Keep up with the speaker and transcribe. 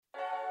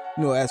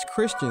As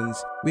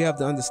Christians, we have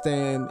to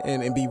understand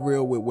and be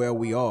real with where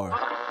we are.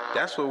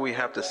 That's what we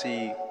have to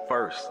see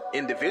first,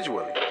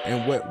 individually.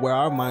 And where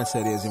our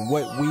mindset is and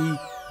what we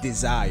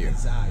desire.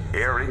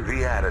 Airing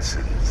the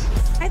Addisons.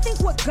 I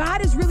think what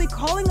God is really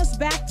calling us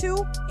back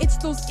to, it's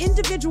those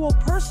individual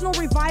personal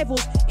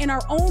revivals in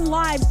our own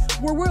lives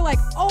where we're like,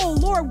 oh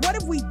Lord, what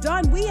have we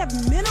done? We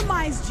have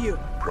minimized you.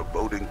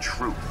 Promoting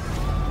truth,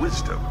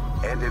 wisdom,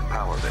 and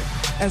empowerment.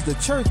 As the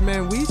church,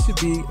 man, we should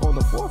be on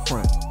the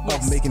forefront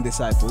of making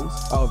disciples,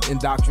 of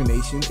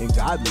indoctrination and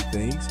godly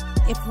things.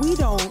 If we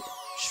don't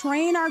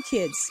train our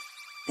kids,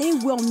 they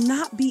will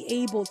not be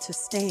able to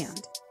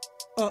stand.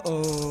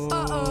 Airing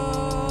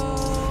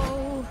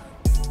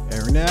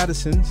the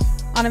Addisons.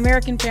 On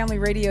American Family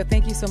Radio,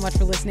 thank you so much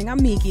for listening.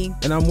 I'm Miki.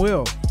 And I'm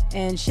Will.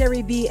 And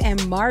Sherry B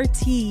and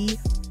Marty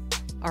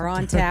are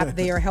on tap.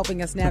 They are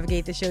helping us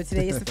navigate the show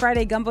today. It's the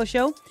Friday Gumbo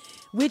Show,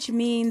 which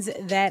means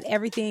that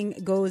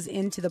everything goes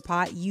into the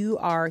pot. You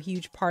are a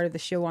huge part of the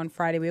show on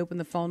Friday. We open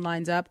the phone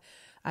lines up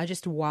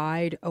just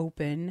wide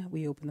open.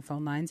 We open the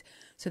phone lines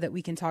so that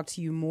we can talk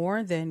to you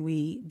more than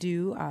we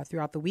do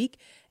throughout the week.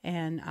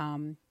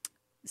 And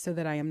so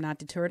that I am not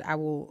deterred, I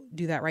will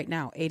do that right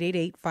now.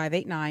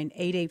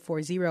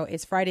 888-589-8840.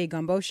 It's Friday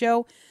Gumbo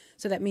Show.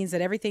 So that means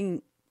that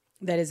everything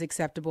that is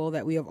acceptable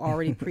that we have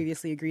already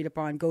previously agreed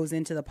upon goes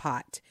into the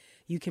pot.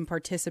 You can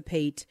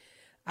participate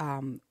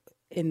in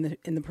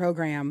the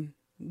program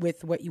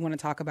with what you want to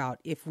talk about.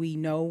 If we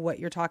know what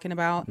you're talking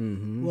about,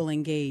 we'll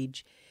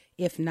engage.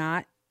 If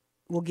not,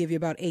 we'll give you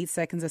about 8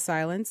 seconds of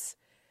silence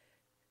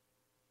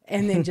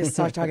and then just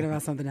start talking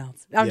about something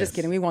else. I'm just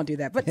kidding. We won't do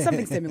that, but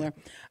something similar.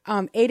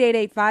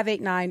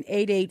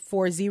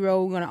 888-589-8840.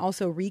 We're going to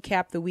also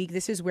recap the week.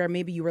 This is where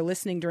maybe you were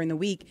listening during the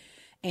week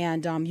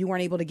and you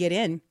weren't able to get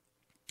in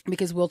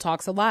because Will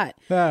talks a lot.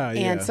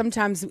 And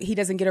sometimes he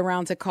doesn't get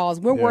around to calls.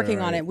 We're working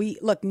on it. We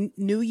look,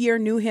 new year,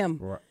 new him.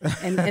 Right.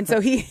 And so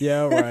he...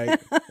 Yeah, right.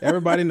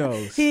 Everybody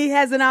knows. He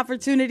has an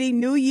opportunity,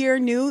 new year,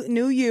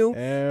 new you.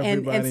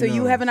 And so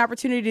you have an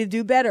opportunity to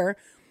do better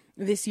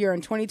this year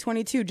in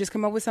 2022. Just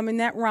come up with something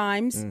that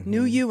rhymes.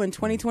 New you in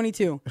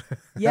 2022.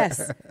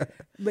 Yes.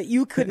 But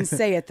you couldn't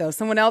say it, though.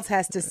 Someone else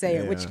has to say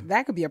it, which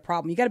that could be a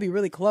problem. You got to be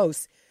really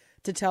close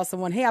to tell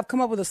someone, hey, I've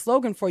come up with a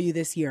slogan for you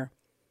this year.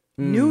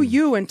 New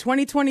you in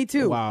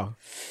 2022. Wow.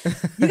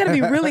 You got to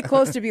be really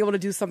close to be able to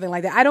do something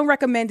like that. I don't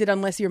recommend it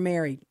unless you're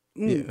married.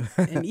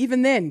 And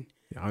even then.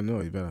 I know.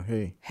 You better,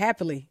 hey.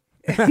 Happily.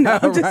 No,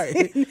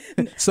 right.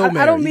 So married.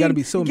 I don't mean, you got to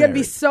be so married. You got to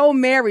be so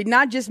married,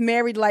 not just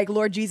married like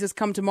Lord Jesus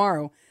come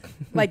tomorrow.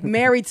 Like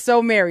married,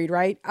 so married,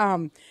 right?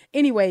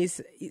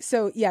 Anyways,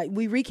 so yeah,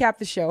 we recap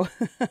the show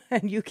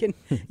and you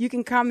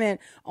can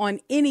comment on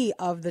any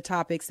of the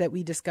topics that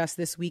we discussed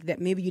this week that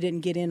maybe you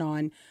didn't get in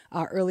on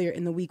earlier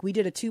in the week. We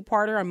did a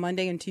 2-parter on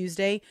Monday and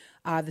Tuesday,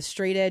 the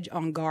straight edge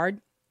on guard.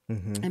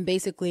 And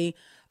basically,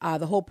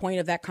 the whole point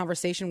of that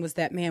conversation was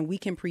that, man, we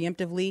can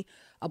preemptively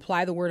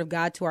apply the word of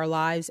God to our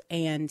lives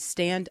and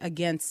stand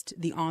against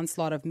the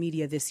onslaught of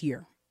media this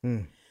year.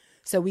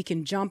 So we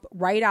can jump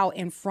right out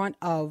in front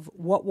of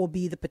what will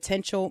be the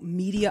potential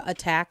media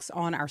attacks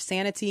on our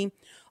sanity,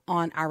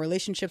 on our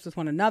relationships with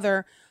one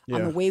another,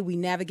 on the way we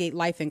navigate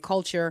life and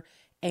culture.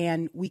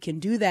 And we can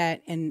do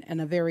that in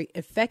a very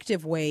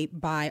effective way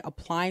by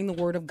applying the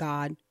word of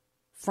God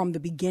from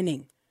the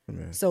beginning.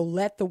 Amen. So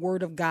let the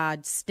word of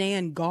God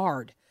stand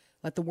guard.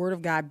 Let the word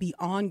of God be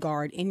on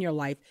guard in your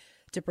life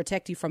to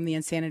protect you from the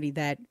insanity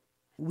that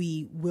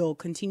we will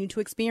continue to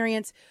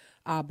experience.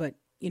 But,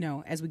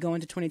 as we go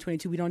into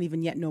 2022, we don't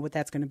even yet know what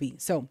that's going to be.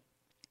 So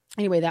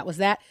anyway, that was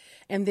that.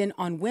 And then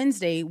on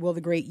Wednesday, Will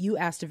the Great, you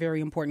asked a very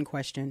important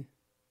question.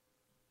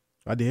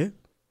 I did.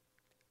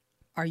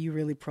 Are you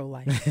really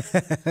pro-life?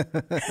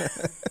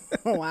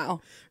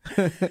 Wow.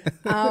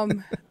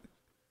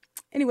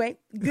 Anyway,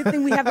 good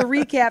thing we have a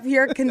recap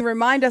here. Can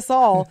remind us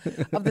all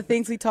of the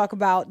things we talk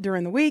about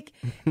during the week.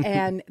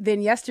 And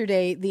then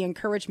yesterday, the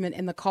encouragement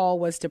and the call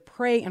was to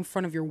pray in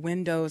front of your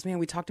windows. Man,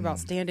 we talked about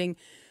standing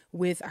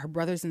with our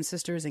brothers and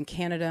sisters in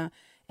Canada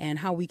and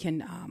how we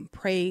can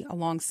pray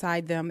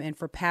alongside them, and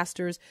for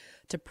pastors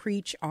to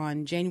preach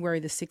on January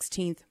the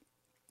 16th,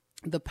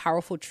 the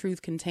powerful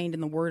truth contained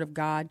in the Word of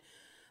God.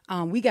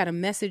 We got a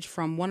message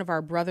from one of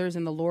our brothers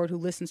in the Lord who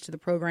listens to the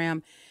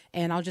program,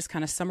 and I'll just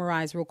kind of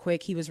summarize real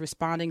quick. He was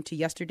responding to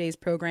yesterday's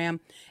program,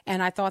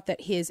 and I thought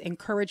that his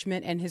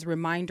encouragement and his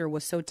reminder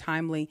was so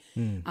timely.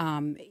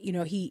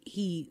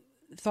 He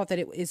thought that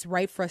it is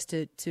right for us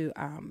to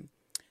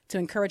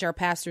encourage our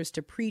pastors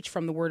to preach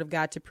from the Word of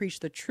God, to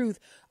preach the truth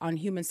on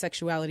human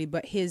sexuality.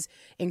 But his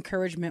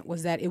encouragement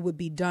was that it would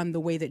be done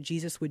the way that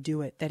Jesus would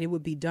do it, that it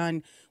would be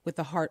done with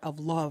the heart of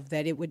love,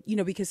 that it would,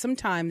 because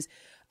sometimes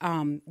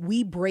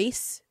we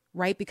brace,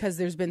 right? Because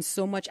there's been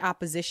so much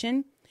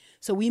opposition.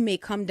 So we may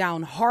come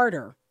down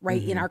harder,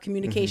 right, in our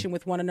communication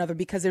with one another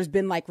because there's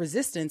been like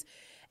resistance.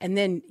 And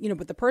then,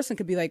 but the person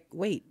could be like,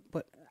 wait,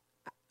 but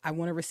I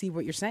want to receive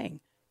what you're saying.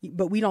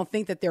 But we don't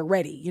think that they're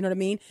ready. You know what I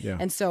mean? Yeah.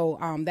 And so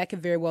that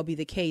could very well be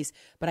the case.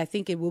 But I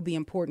think it will be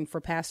important for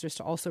pastors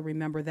to also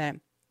remember that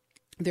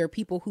There are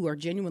people who are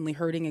genuinely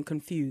hurting and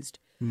confused.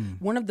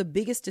 One of the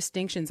biggest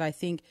distinctions I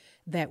think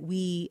that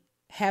we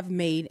have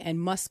made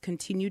and must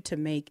continue to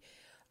make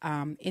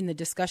in the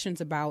discussions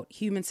about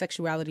human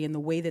sexuality and the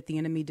way that the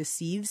enemy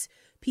deceives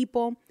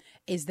people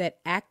is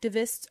that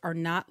activists are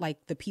not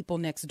like the people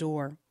next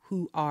door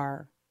who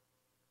are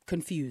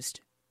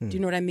confused. Do you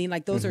know what I mean?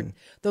 Like those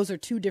are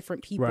two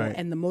different people, Right.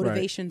 and the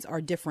motivations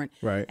are different.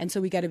 Right. And so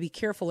we got to be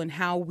careful in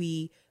how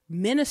we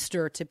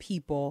minister to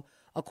people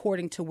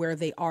according to where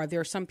they are. There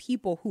are some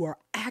people who are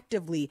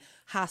actively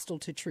hostile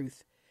to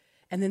truth.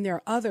 And then there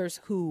are others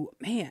who,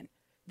 man,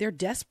 they're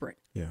desperate.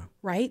 Yeah.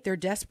 Right? They're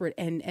desperate.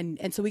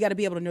 And so we got to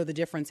be able to know the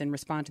difference and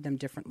respond to them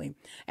differently.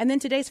 And then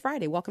today's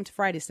Friday. Welcome to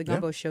Friday. It's the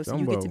Gumbo Show. So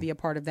you get to be a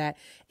part of that.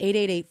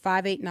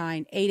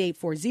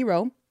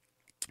 888-589-8840.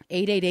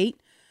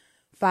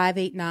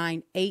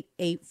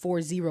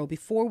 888-589-8840.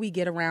 Before we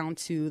get around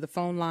to the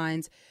phone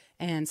lines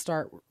and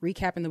start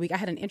recapping the week, I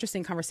had an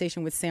interesting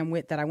conversation with Sam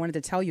Witt that I wanted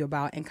to tell you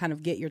about and kind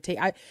of get your take.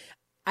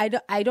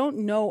 I don't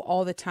know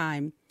all the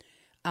time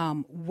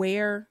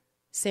where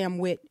Sam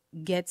Witt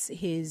gets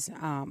his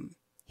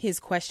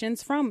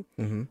questions from,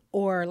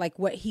 or like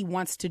what he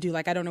wants to do.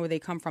 Like, I don't know where they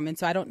come from. And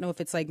so I don't know if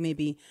it's like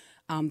maybe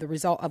the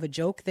result of a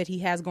joke that he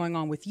has going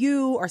on with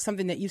you or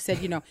something that you said,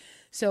 you know.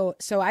 So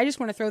I just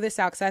want to throw this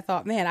out because I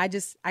thought, man, I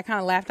kind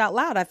of laughed out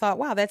loud. I thought,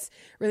 wow, that's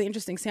really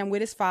interesting. Sam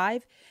Witt is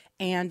 5.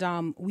 And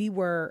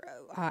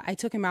I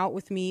took him out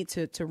with me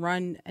to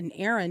run an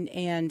errand.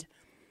 And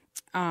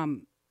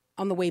on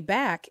the way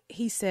back,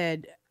 he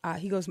said,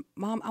 he goes,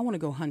 Mom, I want to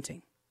go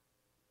hunting.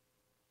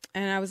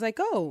 And I was like,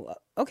 oh,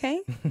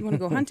 okay. You want to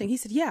go hunting? He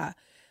said, yeah.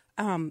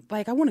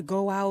 Like, I want to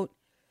go out,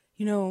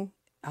 you know.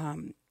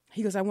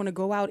 He goes, I want to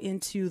go out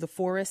into the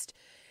forest.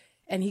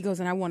 And he goes,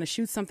 and I want to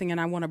shoot something and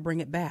I want to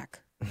bring it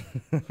back.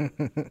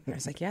 I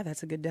was like, yeah,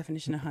 that's a good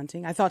definition of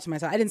hunting. I thought to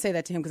myself, I didn't say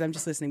that to him because I'm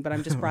just listening, but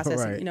I'm just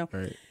processing, Right, you know.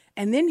 right.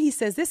 And then he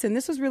says this, and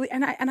this was really,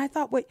 and I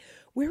thought, wait,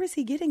 where is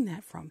he getting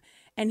that from?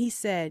 And he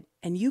said,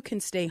 and you can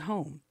stay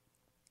home.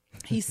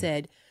 He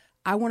said,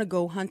 I want to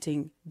go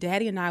hunting.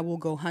 Daddy and I will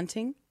go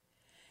hunting.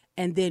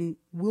 And then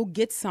we'll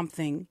get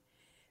something.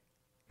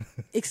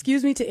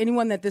 Excuse me to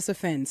anyone that this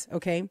offends,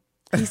 okay?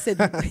 He said,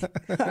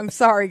 I'm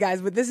sorry,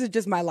 guys, but this is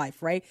just my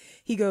life, right?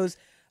 He goes,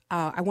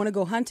 I want to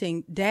go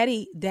hunting.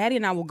 Daddy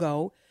and I will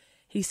go.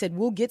 He said,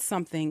 we'll get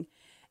something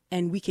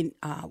and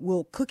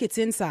we'll cook its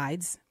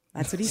insides.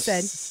 That's what he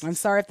said. I'm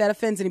sorry if that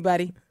offends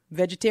anybody.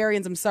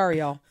 Vegetarians, I'm sorry,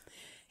 y'all.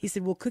 He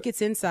said, we'll cook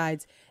its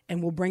insides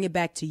and we'll bring it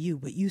back to you,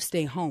 but you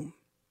stay home.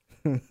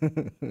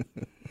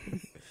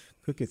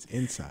 Cook its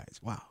insides.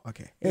 Wow.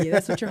 Okay. Yeah,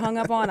 that's what you're hung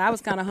up on. I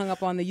was kind of hung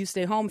up on the you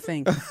stay home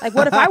thing. Like,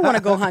 what if I want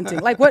to go hunting?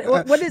 Like, what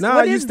is No,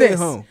 what you is stay this?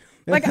 home.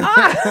 Like,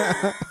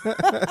 I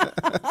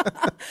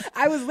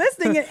was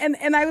listening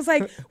and I was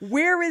like,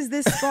 where is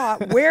this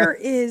thought? Where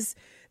is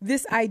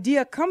this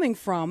idea coming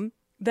from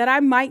that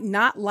I might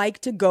not like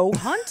to go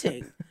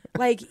hunting?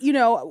 Like, you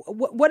know,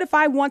 what if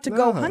I want to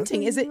go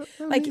hunting? Is it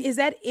like, is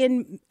that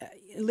in,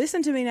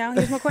 listen to me now.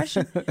 Here's my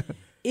question.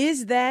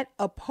 Is that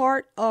a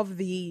part of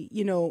the,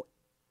 you know,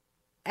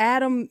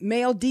 Adam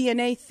male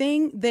DNA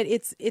thing that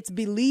it's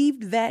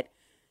believed that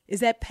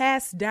is that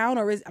passed down,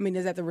 or is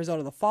that the result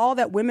of the fall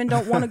that women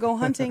don't want to go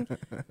hunting?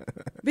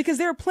 Because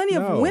there are plenty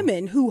of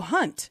women who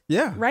hunt.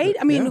 Yeah. Right?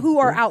 Who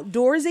are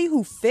outdoorsy,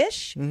 who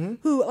fish,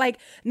 who like,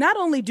 not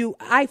only do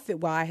I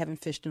I haven't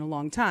fished in a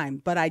long time,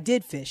 but I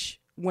did fish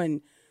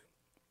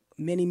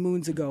many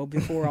moons ago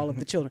before all of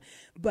the children.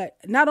 But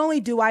not only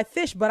do I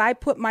fish, but I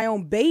put my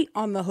own bait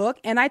on the hook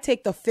and I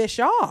take the fish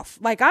off.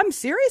 Like, I'm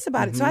serious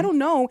about it. So I don't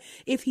know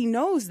if he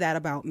knows that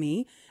about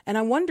me. And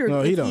I wondered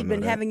if he'd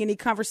been having any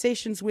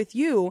conversations with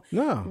you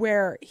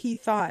where he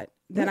thought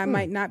that I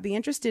might not be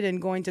interested in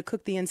going to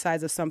cook the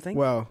insides of something.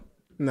 Well,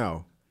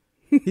 no.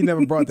 He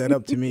never brought that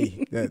up to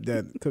me,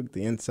 that cook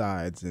the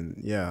insides. And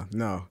yeah,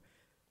 no.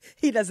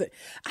 He doesn't.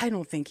 I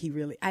don't think he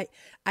really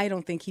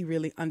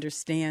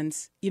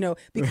understands, you know,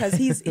 because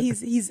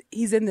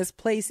he's in this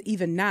place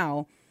even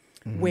now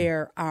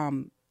where,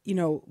 you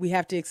know, we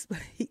have to,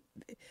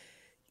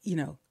 you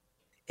know,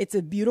 it's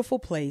a beautiful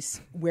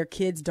place where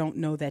kids don't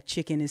know that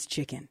chicken is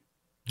chicken.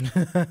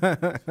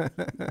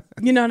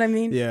 You know what I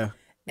mean? Yeah.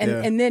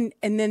 And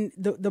then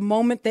the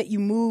moment that you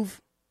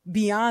move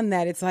beyond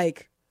that, it's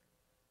like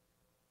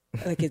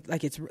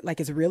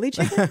it's really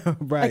chicken,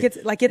 Right?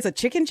 Like it's a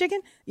chicken,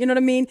 you know what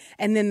I mean?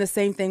 And then the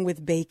same thing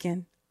with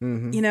bacon.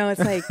 You know, it's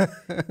like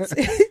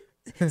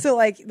so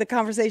like the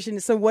conversation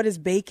is, so what is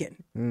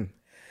bacon?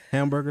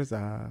 Hamburgers.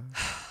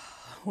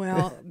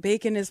 Well,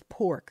 bacon is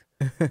pork.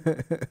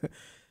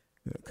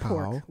 Cow.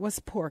 Pork. What's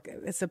pork?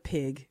 It's a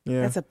pig.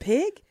 Yeah. That's a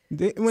pig.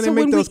 When So they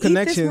make those we eat this,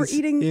 connections, we're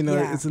eating, you know,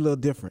 yeah. it's a little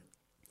different.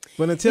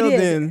 But until It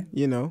is. then,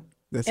 you know,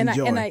 let's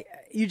enjoy.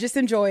 You just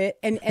enjoy it.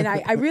 And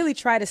I really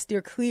try to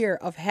steer clear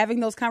of having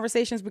those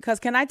conversations because,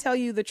 can I tell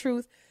you the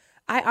truth?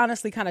 I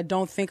honestly kind of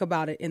don't think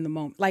about it in the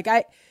moment. Like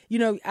I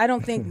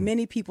don't think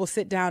many people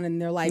sit down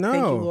and they're like, thank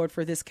you, Lord,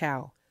 for this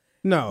cow.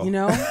 No. You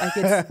know,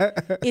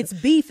 like it's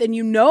beef and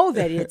you know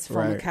that it's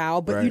from a Right, cow,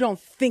 but right. you don't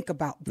think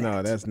about that.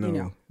 No, that's you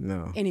know?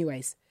 no.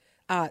 Anyways,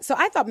 So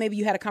I thought maybe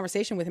you had a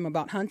conversation with him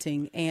about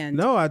hunting, and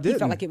no, I didn't. He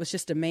felt like it was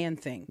just a man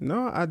thing.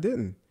 No, I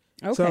didn't.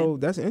 Okay. So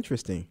that's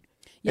interesting.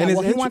 Yeah,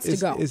 and he wants to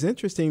go. It's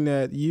interesting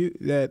that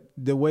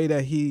the way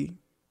that he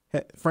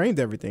framed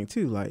everything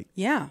too. Like,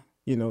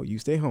 you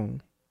stay home.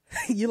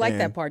 You like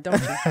that part,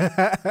 don't you?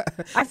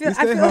 I feel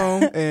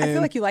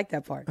like you like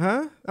that part.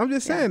 Huh? I'm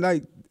just saying,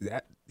 like,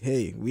 that,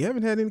 hey, we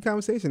haven't had any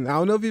conversation. I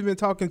don't know if you've been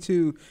talking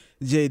to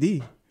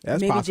JD. That's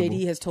maybe possible.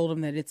 JD has told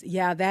him that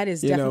that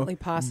is definitely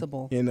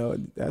possible.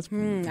 That's I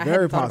very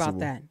hadn't thought possible. about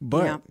that.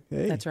 But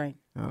hey, that's right.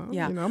 I'm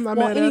not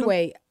mad at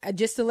anyway,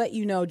 just to let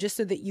you know, just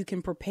so that you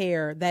can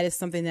prepare, that is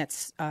something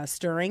that's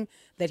stirring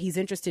that he's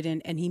interested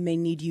in, and he may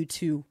need you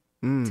to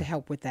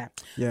help with that.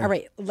 Yeah. All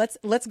right,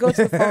 let's go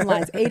to the phone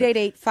lines.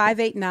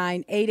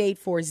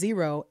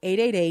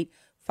 888-589-8840,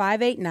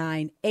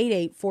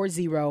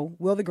 888-589-8840.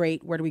 Will the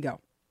Great, where do we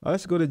go?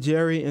 Let's go to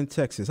Jerry in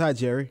Texas. Hi,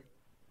 Jerry.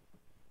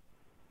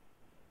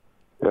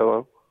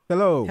 Hello.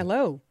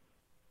 Hello.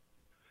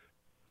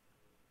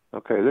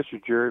 Okay, this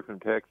is Jerry from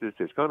Texas.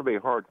 It's going to be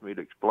hard for me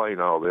to explain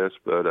all this,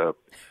 but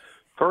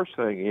first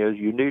thing is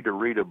you need to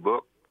read a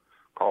book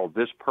called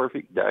This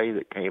Perfect Day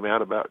that came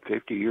out about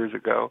 50 years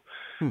ago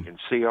and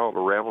see all the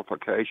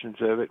ramifications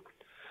of it.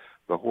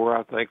 But where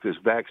I think this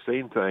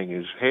vaccine thing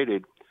is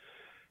headed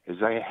is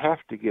they have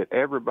to get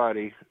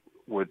everybody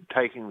with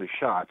taking the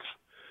shots.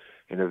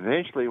 And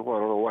eventually what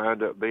it'll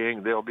wind up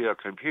being, there'll be a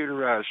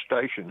computerized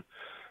station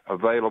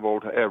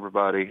available to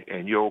everybody,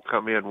 and you'll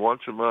come in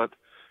once a month,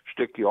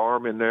 stick your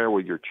arm in there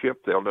with your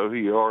chip. They'll know who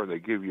you are, and they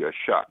give you a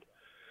shot.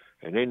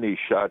 And in these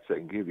shots, they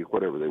can give you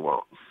whatever they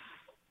want.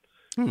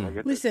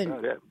 Listen,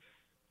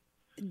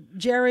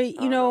 Jerry,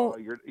 you're,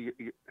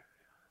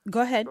 go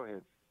ahead. Go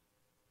ahead.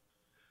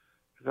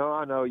 No,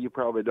 I know you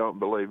probably don't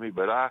believe me,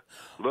 but I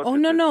looked at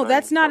no, this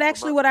that's thing not a couple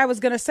actually months- what I was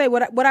going to say.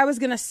 What I was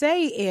going to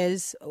say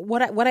is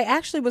what I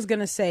actually was going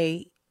to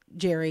say,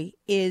 Jerry,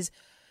 is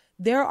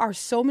there are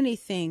so many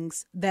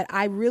things that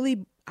I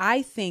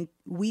think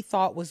we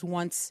thought was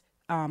once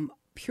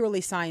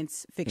purely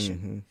science fiction.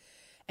 Mm-hmm.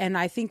 And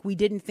I think we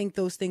didn't think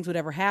those things would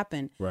ever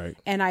happen. Right.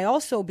 And I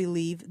also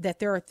believe that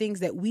there are things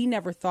that we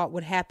never thought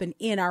would happen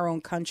in our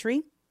own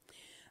country.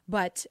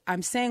 But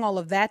I'm saying all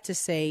of that to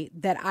say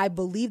that I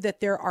believe that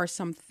there are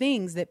some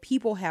things that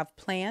people have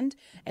planned,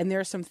 and there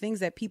are some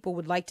things that people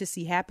would like to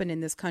see happen in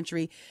this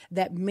country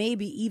that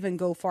maybe even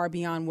go far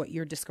beyond what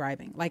you're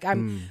describing. Like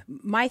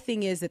my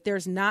thing is that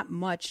there's not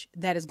much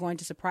that is going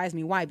to surprise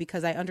me. Why?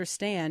 Because I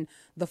understand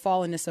the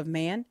fallenness of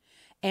man.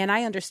 And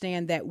I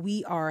understand that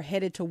we are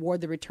headed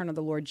toward the return of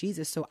the Lord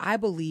Jesus. So I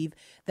believe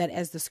that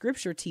as the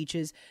scripture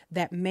teaches,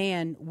 that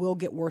man will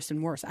get worse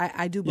and worse.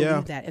 I do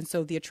believe that. And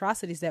so the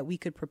atrocities that we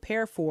could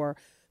prepare for,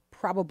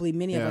 probably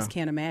many of us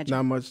can't imagine.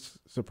 Not much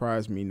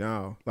surprised me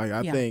now. Like,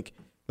 I think,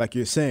 like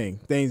you're saying,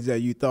 things that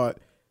you thought,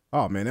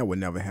 oh, man, that would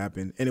never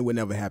happen. And it would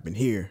never happen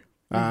here.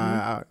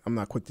 I'm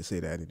not quick to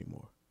say that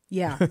anymore.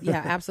 Yeah,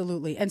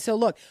 absolutely. And so,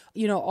 look,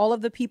 all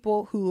of the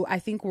people who I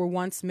think were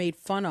once made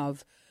fun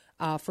of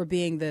for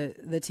being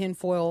the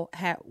tinfoil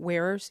hat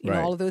wearers, right.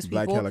 All of those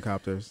people. Black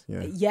helicopters.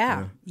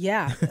 Yeah.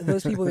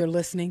 Those people, they're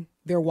listening,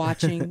 they're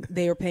watching,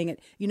 they are paying it.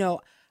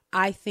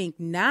 I think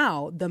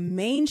now the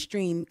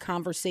mainstream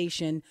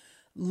conversation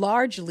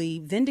largely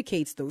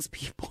vindicates those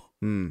people.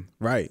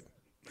 Right.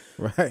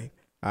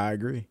 I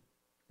agree.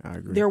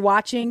 They're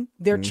watching,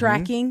 they're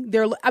tracking,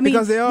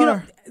 because they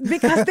are.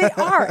 Because they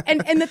are.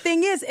 And the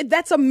thing is,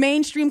 that's a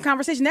mainstream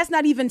conversation. That's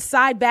not even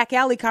side back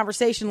alley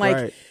conversation. Like,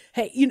 right.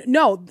 Hey, and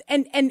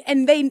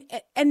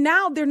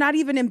now they're not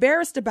even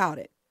embarrassed about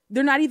it.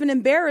 They're not even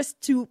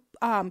embarrassed to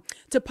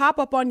pop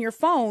up on your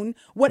phone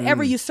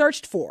whatever you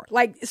searched for,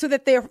 like, so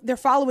that they're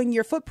following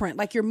your footprint,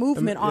 like your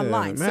movement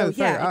online. Matter of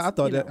fact, I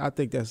thought that. I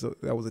think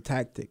that was a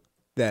tactic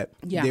that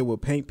they will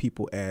paint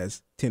people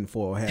as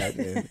tinfoil hat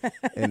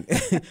and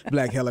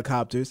black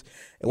helicopters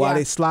while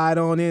they slide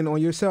on in on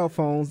your cell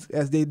phones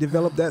as they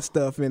develop that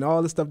stuff and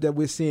all the stuff that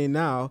we're seeing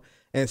now.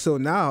 And so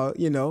now,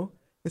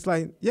 it's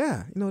like,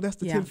 that's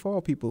the tinfoil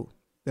people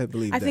that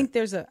believe that. I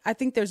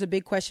think there's a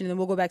big question, and then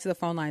we'll go back to the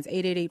phone lines,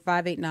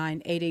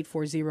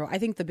 888-589-8840. I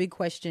think the big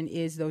question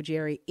is, though,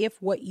 Jerry,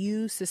 if what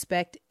you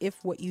suspect,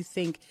 if what you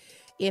think,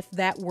 if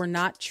that were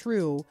not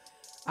true,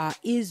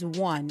 is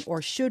one,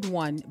 or should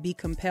one be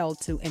compelled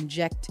to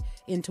inject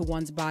into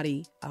one's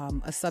body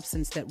a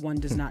substance that one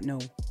does not know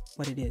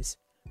what it is?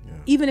 Yeah.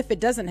 Even if it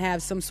doesn't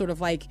have some sort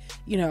of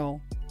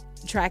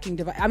tracking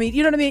device. I mean,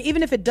 you know what I mean?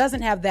 Even if it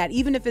doesn't have that,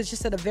 even if it's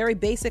just at a very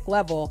basic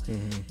level,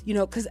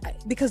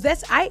 because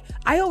that's, I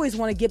always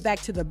want to get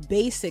back to the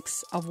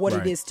basics of what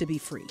it is to be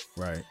free.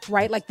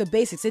 Right? Like the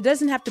basics. It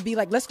doesn't have to be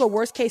like, let's go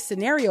worst case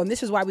scenario and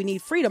this is why we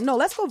need freedom. No,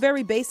 let's go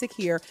very basic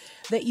here,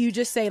 that you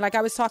just say, like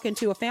I was talking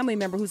to a family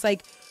member who's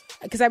like,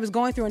 because I was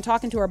going through and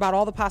talking to her about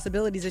all the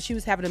possibilities that she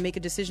was having to make a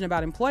decision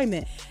about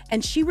employment.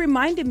 And she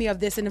reminded me of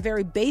this in a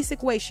very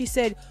basic way. She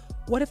said,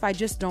 what if I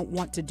just don't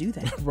want to do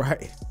that?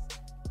 Right.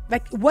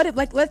 Like, what if,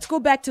 let's go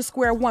back to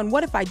square one.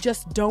 What if I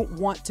just don't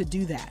want to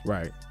do that?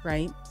 Right.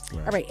 All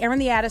right. Aaron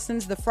the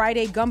Addisons, the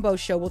Friday Gumbo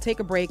Show. We'll take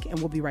a break and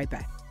we'll be right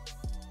back.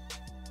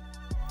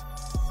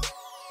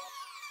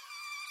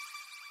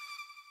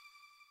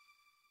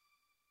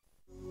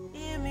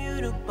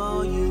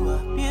 beautiful, you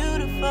are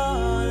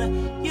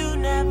beautiful. You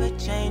never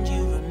change,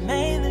 you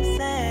remain the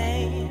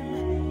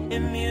same.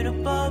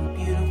 Immutable,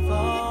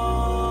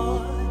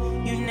 beautiful.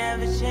 You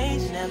never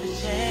change, never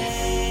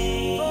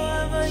change.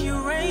 Forever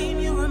you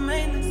reign, you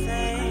remain the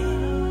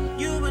same.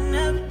 You will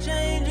never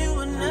change, you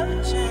will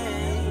never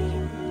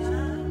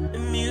change.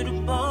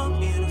 Immutable,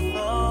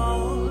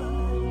 beautiful.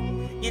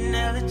 You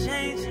never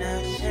change,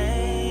 never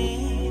change.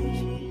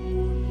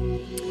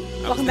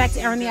 Welcome back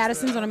to Aaron the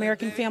Addisons on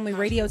American Family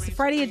Radio. It's the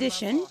Friday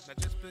edition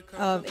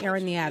of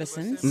Aaron the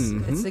Addisons.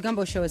 Mm-hmm. It's the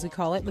Gumbo Show, as we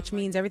call it, which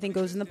means everything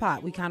goes in the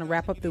pot. We kind of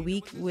wrap up the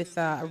week with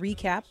a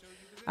recap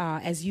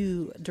as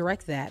you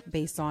direct that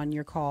based on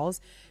your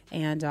calls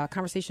and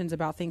conversations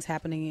about things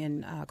happening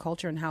in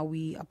culture and how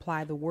we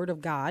apply the Word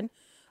of God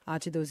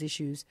to those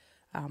issues.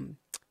 I'm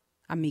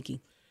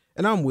Miki.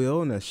 And I'm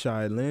Will, and that's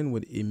Shy Lynn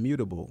with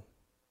Immutable.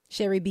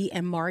 Sherry B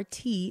and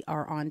Marty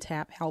are on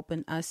tap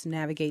helping us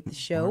navigate the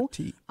show.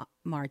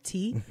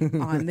 Marty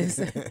on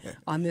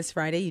this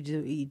Friday. You do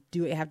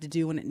what you have to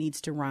do when it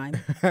needs to rhyme.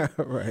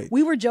 Right.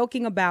 We were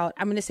joking about,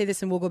 I'm going to say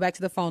this and we'll go back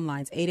to the phone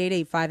lines,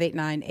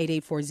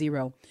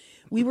 888-589-8840.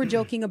 We were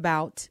joking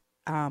about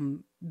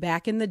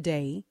back in the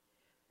day.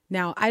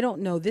 Now, I don't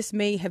know, this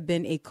may have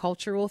been a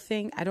cultural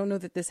thing. I don't know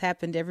that this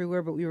happened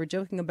everywhere, but we were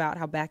joking about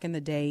how back in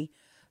the day,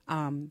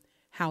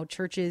 how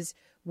churches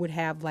would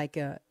have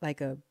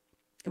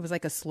it was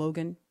like a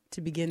slogan to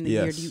begin the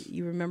year. Do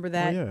you remember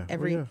that? Oh,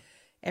 yeah.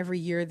 Every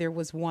year there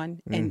was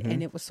one,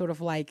 and it was sort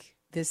of like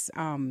this.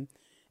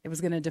 It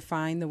was going to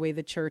define the way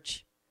the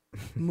church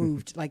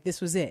moved. Like this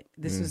was it.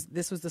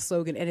 This was the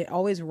slogan, and it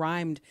always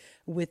rhymed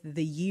with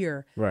the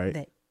year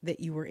that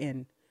you were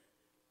in,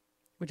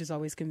 which is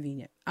always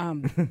convenient.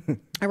 All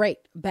right,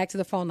 back to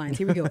the phone lines.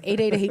 Here we go.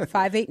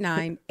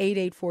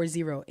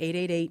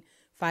 888-589-8840.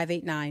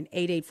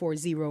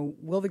 888-589-8840.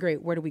 Will the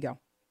Great, where do we go?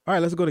 All right,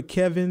 let's go to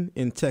Kevin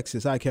in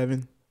Texas. Hi,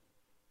 Kevin.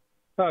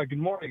 Hi, good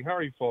morning. How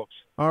are you folks?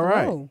 All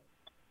right. Hello.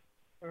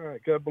 All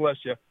right, God bless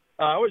you.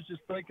 I was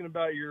just thinking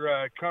about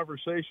your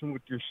conversation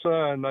with your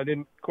son. I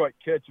didn't quite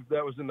catch if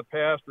that was in the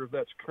past or if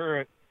that's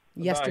current.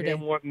 Yesterday.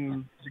 About him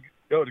wanting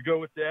to go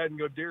with Dad and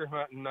go deer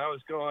hunting. I was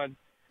going,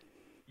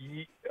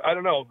 I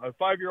don't know,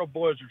 5-year-old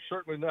boys are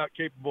certainly not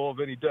capable of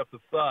any depth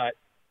of thought,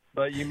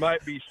 but you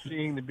might be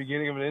seeing the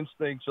beginning of an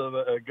instinct of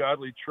a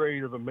godly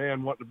trait of a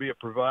man wanting to be a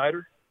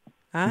provider.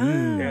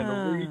 And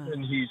the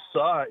reason he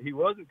saw it, he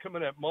wasn't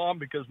coming at Mom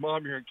because,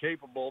 Mom, you're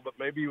incapable, but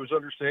maybe he was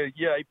understanding,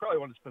 he probably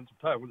wanted to spend some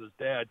time with his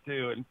dad,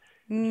 too, and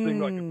it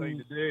seemed like a thing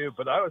to do.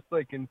 But I was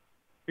thinking,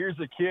 here's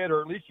a kid,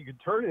 or at least you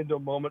could turn it into a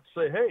moment to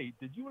say, hey,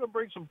 did you want to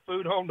bring some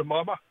food home to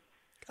Mama?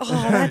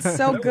 Oh, that's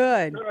so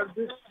good.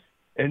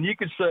 And you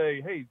could say,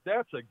 hey,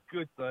 that's a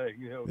good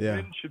thing.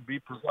 Men should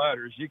be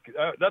providers.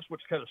 That's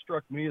what's kind of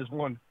struck me as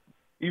one,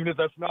 even if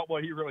that's not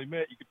what he really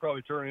meant, you could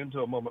probably turn it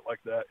into a moment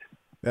like that.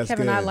 That's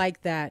Kevin, good. I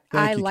like that.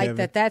 Thank you, like Kevin.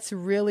 that. That's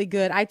really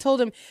good. I told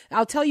him,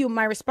 I'll tell you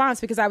my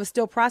response because I was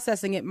still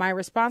processing it. My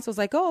response was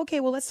like, oh, okay,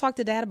 well, let's talk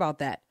to Dad about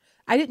that.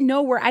 I didn't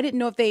know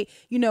if they,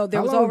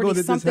 there was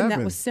already something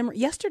that was simmering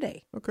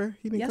yesterday. Okay.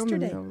 He didn't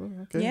yesterday. Come to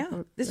me. Okay.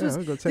 Yeah. This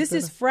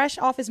is fresh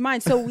off his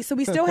mind. So we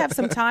still have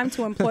some time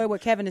to employ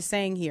what Kevin is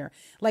saying here.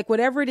 Like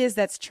whatever it is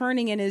that's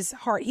churning in his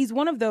heart. He's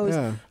one of those,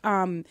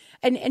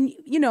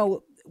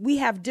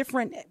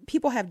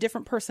 people have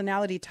different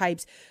personality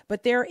types,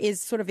 but there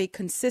is sort of a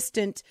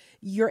consistent,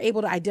 you're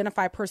able to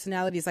identify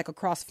personalities like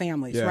across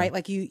families, right?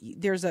 Like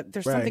there's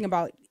something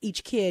about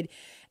each kid.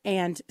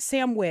 And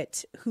Sam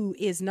Witt, who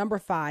is number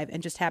 5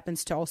 and just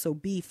happens to also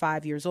be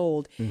 5 years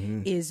old,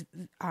 is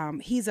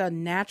he's a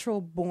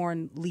natural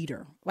born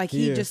leader. Like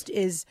he just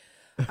is.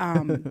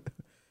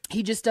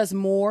 He just does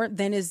more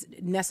than is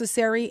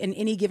necessary in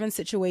any given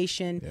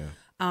situation.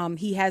 Yeah.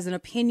 He has an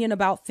opinion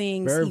about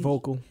things.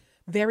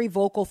 Very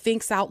vocal,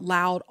 thinks out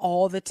loud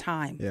all the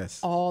time. Yes.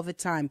 All the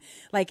time.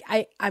 Like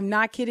I'm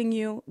not kidding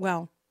you.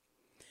 Well,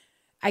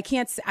 I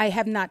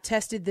have not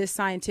tested this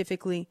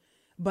scientifically,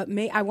 but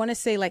I want to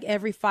say like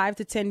every 5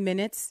 to 10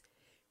 minutes,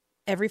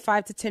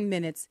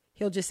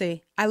 he'll just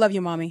say, I love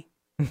you, Mommy.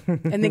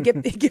 And then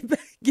get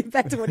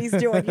back to what he's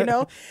doing,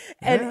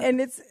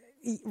 and it's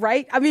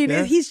right. I mean,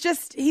 he's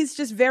just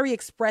very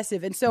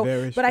expressive. And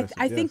so, but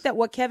I think that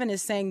what Kevin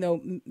is saying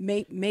though,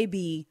 may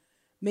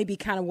be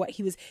kind of what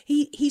he was.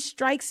 He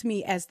strikes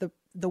me as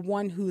the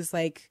one who's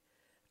like,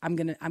 I'm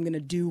gonna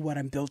do what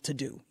I'm built to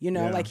do.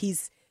 Like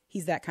he's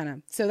that kind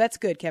of. So that's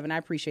good, Kevin. I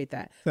appreciate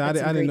that. So I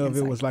didn't know if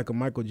it was like a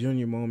Michael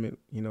Jr. moment,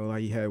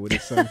 like he had with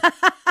his son.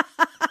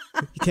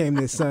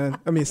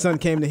 His son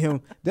came to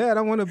him, Dad,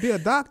 I want to be a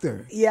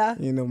doctor. Yeah.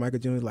 Michael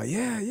Jr. was like,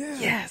 yeah.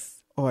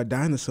 Yes. Or a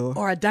dinosaur.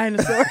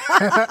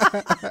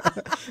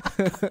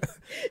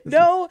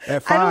 No.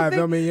 At 5,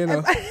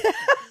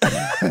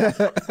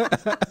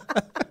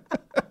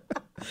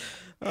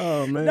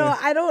 Oh man. No,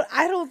 I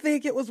don't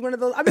think it was one of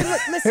those. I mean,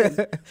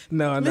 listen.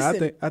 No.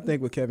 I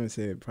think what Kevin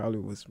said probably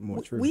was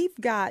more true. We've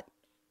got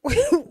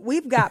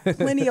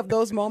plenty of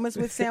those moments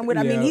with Sam Witt.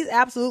 I mean, he's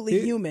absolutely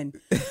human.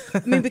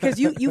 I mean, because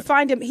you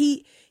find him.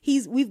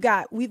 We've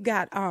got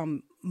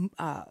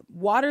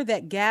water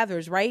that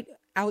gathers right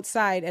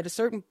outside at a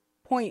certain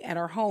point at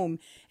our home,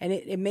 and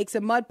it makes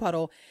a mud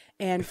puddle.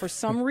 And for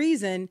some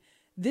reason,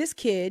 this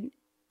kid,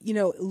 you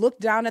know,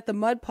 looked down at the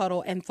mud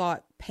puddle and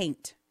thought,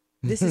 paint.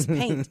 This is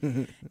paint.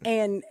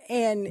 and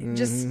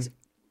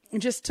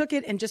just took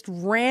it and just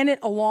ran it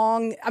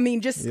along. I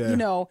mean, just, you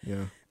know,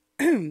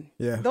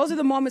 those are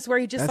the moments where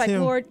you just That's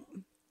him. Lord,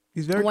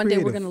 He's very one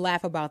creative. day we're going to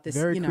laugh about this.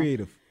 Very you know.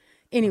 creative.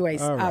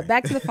 Anyways, right.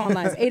 Back to the phone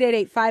lines,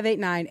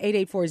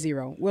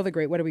 888-589-8840. Will the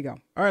Great, where do we go?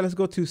 All right, let's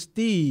go to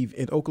Steve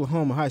in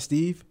Oklahoma. Hi,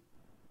 Steve.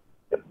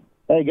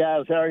 Hey,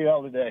 guys. How are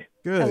y'all today?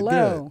 Good,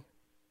 Hello.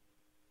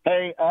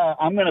 Hey,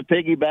 I'm going to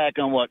piggyback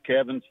on what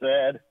Kevin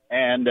said.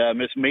 And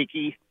Miss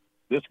Miki,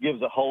 this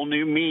gives a whole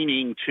new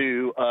meaning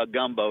to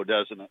gumbo,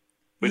 doesn't it?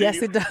 But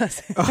Yes, it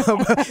does.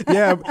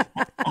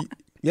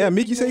 Yeah,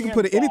 Mickey said you can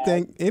put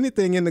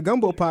anything in the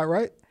gumbo pot,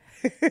 right?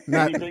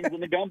 Anything's in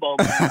the gumbo.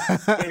 So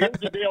here's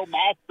the deal.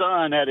 My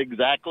son, at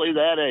exactly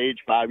that age,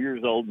 5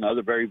 years old,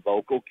 another very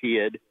vocal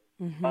kid,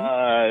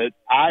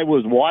 I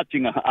was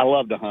watching, I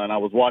love to hunt. I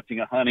was watching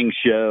a hunting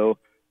show,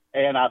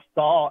 and I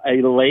saw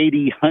a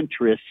lady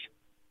huntress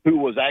who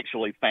was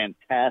actually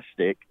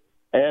fantastic.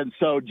 And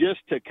so just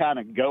to kind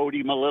of goad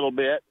him a little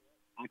bit,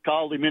 I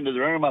called him into the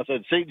room. I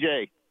said,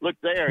 CJ, look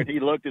there. And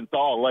he looked and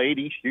saw a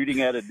lady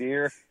shooting at a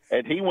deer,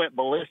 and he went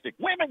ballistic.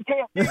 Women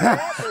can't do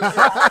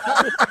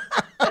that.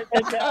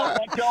 And now I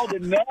want y'all to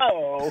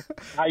know,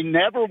 I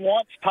never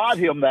once taught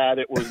him that.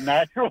 It was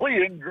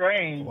naturally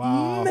ingrained.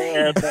 Wow.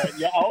 And,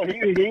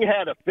 he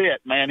had a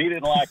fit, man. He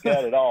didn't like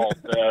that at all.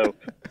 So,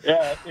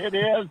 it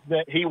is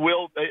that he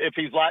will, if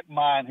he's like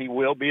mine, he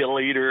will be a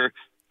leader.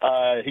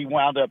 He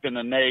wound up in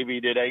the Navy,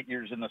 did 8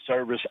 years in the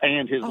service,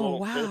 and his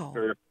little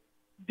sister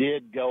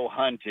did go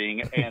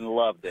hunting and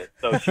loved it.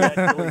 So she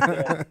actually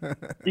said,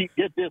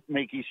 get this,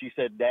 Mickey, she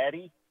said,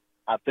 Daddy,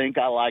 I think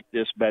I like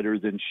this better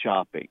than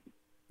shopping.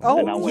 Oh,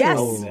 and I went, yes.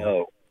 Oh,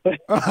 no. Anyway,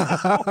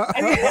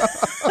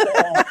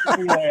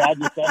 I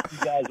just thought you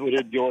guys would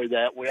enjoy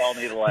that. We all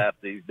need a laugh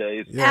these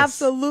days. Yes.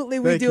 Absolutely,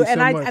 we Thank do. you And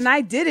so much. I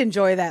did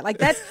enjoy that. Like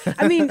that's,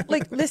 I mean,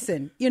 like,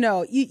 listen, you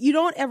know, you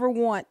don't ever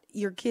want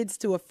your kids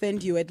to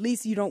offend you. At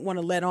least you don't want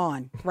to let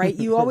on, right?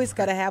 You always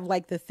got to have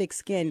like the thick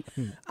skin.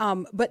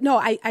 But no,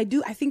 I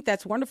think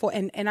that's wonderful.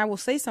 And I will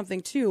say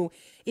something too.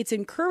 It's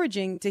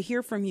encouraging to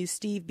hear from you,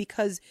 Steve,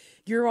 because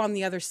you're on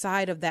the other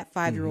side of that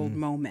 5-year-old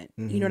moment.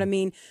 You know what I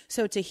mean?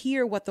 So to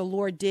hear what the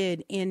Lord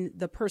did in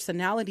the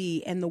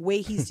personality and the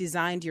way he's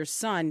designed your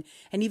son,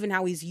 and even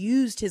how he's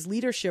used his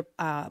leadership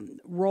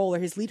role or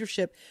his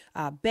leadership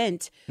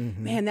bent,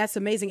 man, that's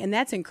amazing. And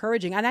that's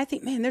encouraging. And I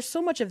think, man, there's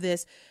so much of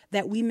this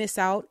that we miss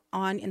out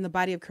on in the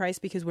body of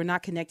Christ because we're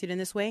not connected in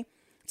this way.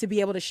 To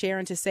be able to share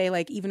and to say,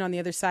 like, even on the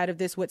other side of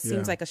this, what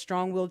seems like a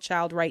strong-willed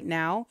child right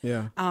now,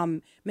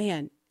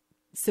 man,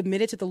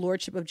 submitted to the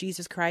lordship of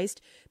Jesus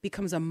Christ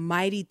becomes a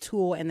mighty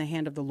tool in the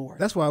hand of the Lord.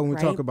 That's why when we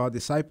talk about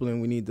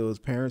discipling, we need those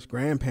parents,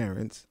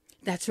 grandparents.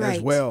 That's right.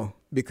 As well,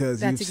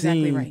 because That's you've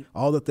exactly seen right.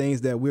 all the things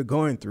that we're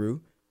going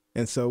through.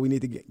 And so we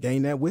need to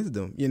gain that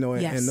wisdom, you know,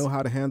 and know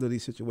how to handle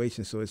these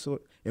situations. So it's so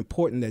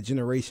important that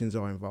generations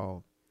are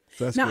involved.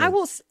 So that's good.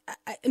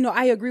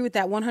 I agree with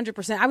that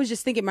 100%. I was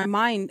just thinking, my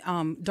mind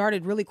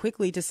darted really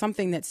quickly to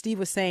something that Steve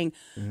was saying.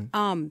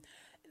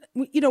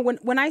 You know,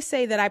 when I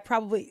say that I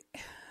probably,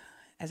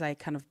 as I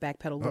kind of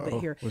backpedal a little bit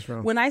here, what's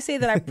wrong? When I say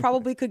that I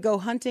probably could go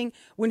hunting,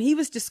 when he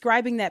was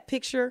describing that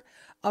picture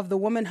of the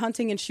woman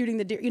hunting and shooting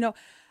the deer, you know,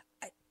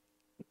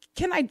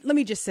 let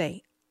me just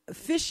say,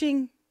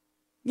 fishing,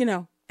 you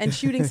know, and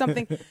shooting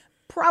something,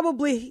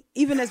 probably,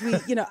 even as we,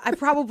 you know, I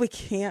probably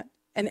can't.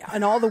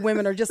 And all the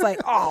women are just like,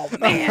 oh,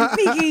 man,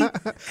 Mickey,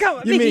 come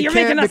on, Mickey, you're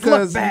making us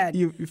look bad.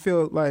 You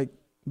feel like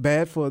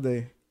bad for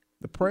the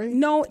prey?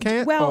 No,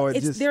 Can't, well,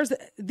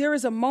 there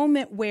is a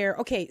moment where,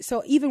 okay,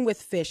 so even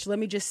with fish, let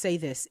me just say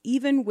this.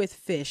 Even with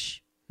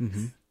fish,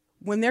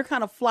 when they're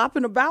kind of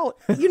flopping about,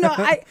 you know,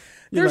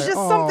 there's like,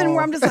 just something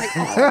where I'm just like,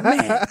 oh,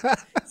 man,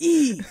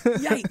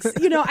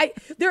 yikes. You know,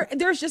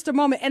 there's just a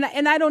moment,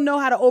 and I don't know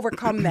how to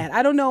overcome that.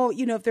 I don't know,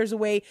 you know, if there's a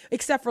way,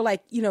 except for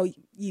like, you know,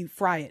 you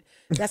fry it.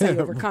 That's how you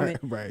overcome it.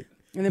 Right.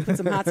 And then put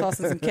some hot sauce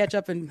and some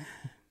ketchup and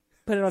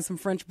put it on some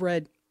French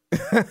bread.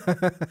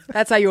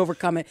 That's how you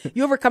overcome it.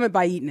 You overcome it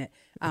by eating it.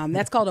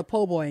 That's called a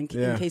po' boy, in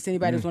case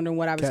anybody was wondering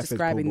what I was Catfish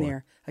describing po' boy.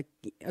 there.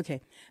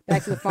 Okay,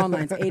 back to the phone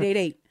lines,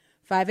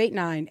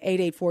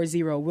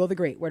 888-589-8840. Will the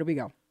Great, where do we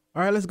go?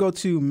 All right, let's go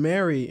to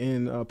Mary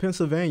in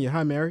Pennsylvania.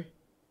 Hi, Mary.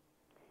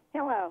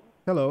 Hello.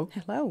 Hello.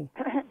 Hello.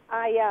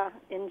 I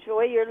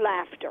enjoy your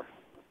laughter.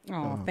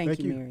 Oh, thank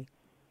you, Mary.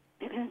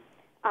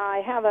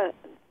 I have a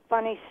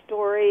funny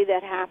story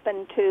that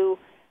happened to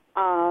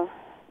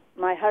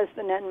my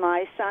husband and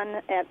my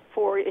son at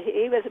 4.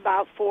 He was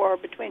about 4,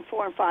 between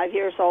 4 and 5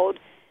 years old,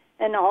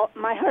 and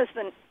my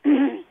husband's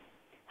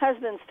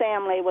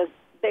family was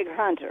big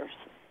hunters,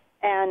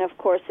 and of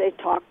course they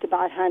talked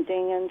about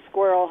hunting and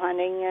squirrel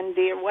hunting and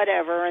deer,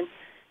 whatever. And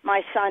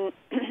my son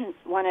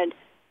wanted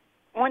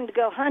to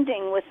go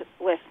hunting with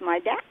my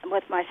dad,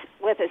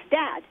 with his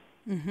dad.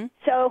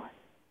 So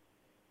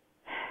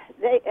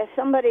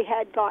somebody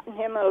had gotten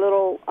him a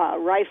little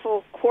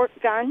rifle quart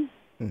gun,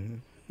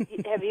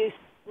 Have you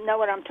know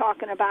what I'm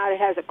talking about? It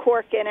has a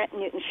cork in it,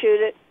 and you can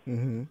shoot it.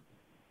 Mm-hmm.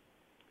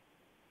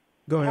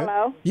 Go ahead.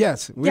 Hello?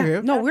 Yes, we're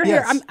here. No, we're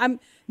yes. here.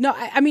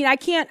 I mean, I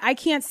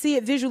can't see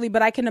it visually,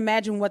 but I can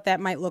imagine what that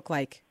might look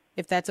like.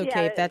 If that's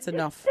okay, if that's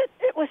enough.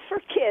 It was for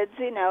kids,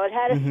 It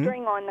had a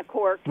string on the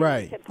cork.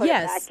 Right. You could put it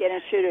back in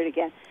and shoot it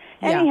again.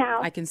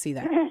 Anyhow, I can see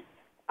that.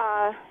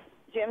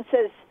 Jim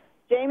says,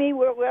 Jamie,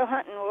 we'll go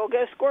hunting. We'll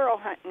go squirrel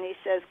hunting. He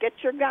says, get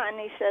your gun.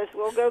 He says,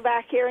 we'll go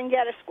back here and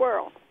get a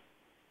squirrel.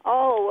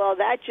 Oh, well,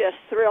 that just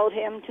thrilled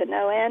him to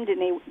no end,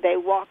 and they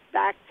walked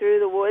back through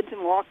the woods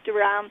and walked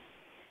around.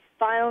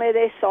 Finally,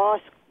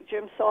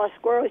 Jim saw a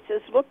squirrel. He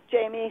says, look,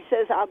 Jamie, he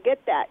says, I'll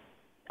get that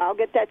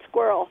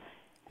squirrel.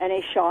 And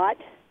he shot,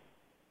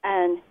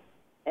 and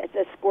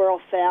the squirrel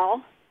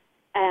fell,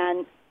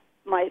 and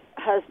my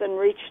husband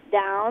reached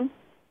down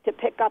to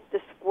pick up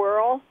the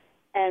squirrel,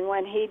 and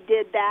when he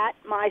did that,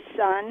 my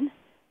son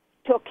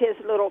took his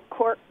little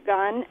cork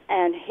gun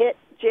and hit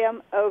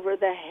Jim over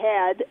the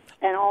head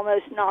and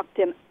almost knocked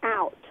him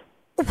out.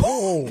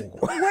 Oh.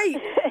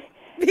 Wait,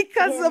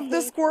 because of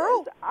the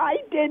squirrel? Says, I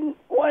didn't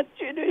want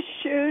you to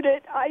shoot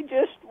it. I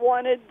just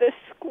wanted the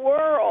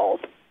squirrel.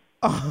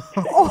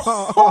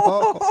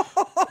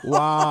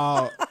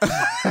 Wow.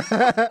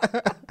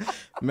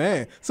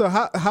 Man, so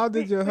how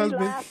did your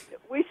husband...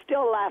 We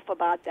still laugh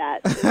about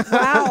that.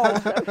 Wow.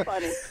 So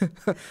funny.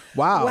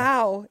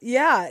 Wow.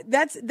 Yeah,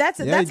 that's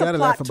a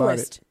plot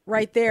twist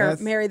right there,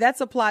 Mary.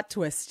 That's a plot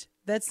twist.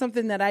 That's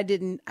something that I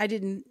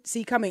didn't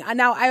see coming.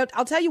 Now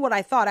I'll tell you what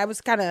I thought. I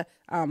was gonna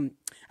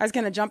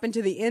jump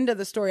into the end of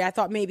the story. I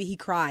thought maybe he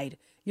cried.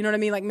 You know what I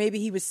mean? Like maybe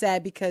he was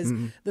sad because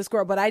the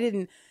squirrel, but I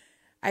didn't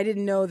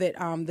know that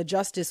the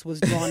justice was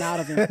drawn out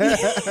of him.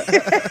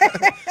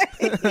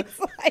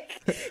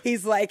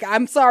 He's like,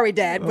 I'm sorry,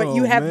 Dad, but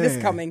you have this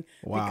coming.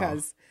 Wow.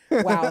 Because,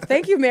 wow.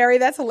 Thank you, Mary.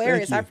 That's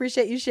hilarious. I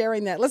appreciate you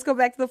sharing that. Let's go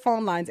back to the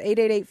phone lines,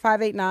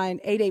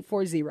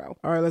 888-589-8840.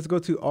 All right, let's go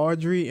to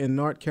Audrey in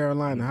North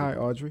Carolina. Hi,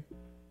 Audrey.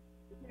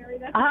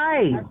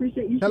 Hi.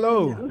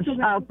 Hello.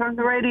 Turn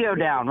the radio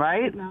down,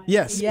 right?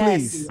 Yes,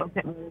 please.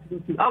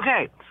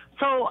 Okay.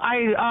 So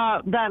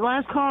that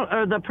last call,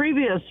 or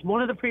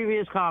one of the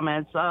previous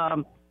comments,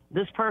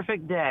 This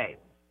Perfect Day.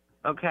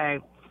 Okay.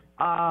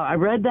 I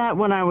read that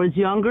when I was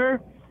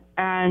younger,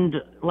 and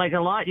like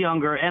a lot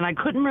younger, and I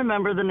couldn't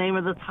remember the name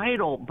of the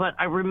title, but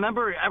I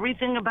remember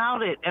everything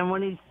about it. And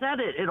when he said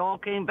it, it all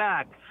came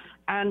back.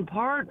 And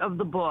part of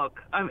the book,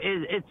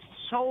 it's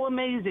so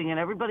amazing, and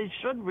everybody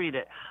should read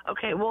it.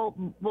 Okay, well,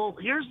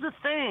 here's the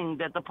thing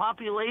that the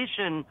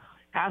population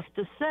has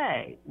to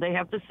say. They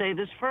have to say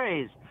this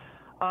phrase: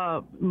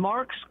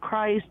 Marx,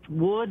 Christ,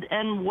 wood,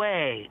 and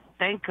way,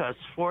 thank us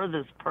for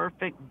this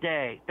perfect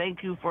day.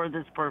 Thank you for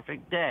this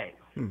perfect day.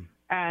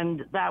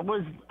 And that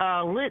was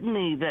a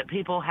litany that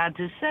people had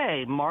to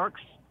say: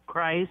 Marx,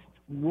 Christ,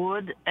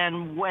 wood,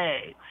 and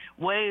way.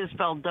 Way is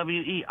spelled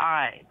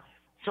W-E-I.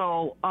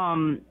 So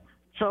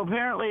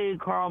apparently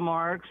Karl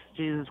Marx,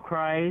 Jesus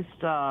Christ,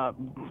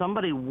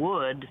 somebody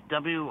wood,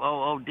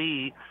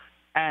 W-O-O-D,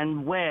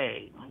 and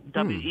way,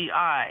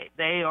 W-E-I.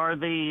 They are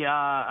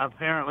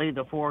apparently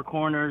the four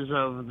corners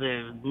of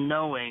the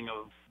knowing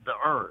of the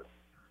earth.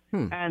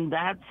 And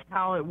that's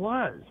how it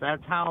was.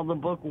 That's how the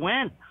book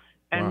went.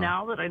 And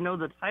now that I know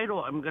the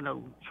title, I'm going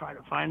to try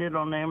to find it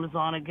on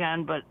Amazon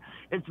again. But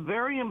it's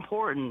very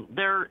important.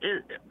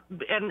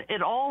 And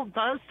it all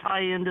does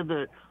tie into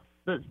the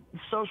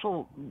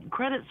social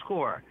credit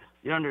score,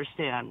 you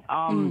understand?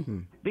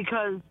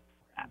 Because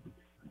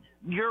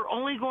you're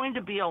only going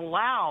to be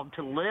allowed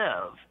to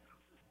live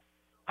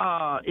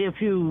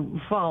if you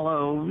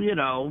follow,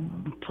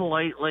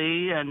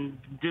 politely and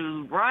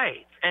do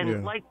right.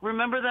 And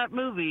remember that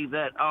movie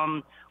that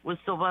with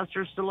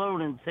Sylvester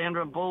Stallone and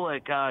Sandra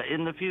Bullock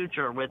in the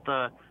future with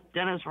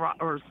Dennis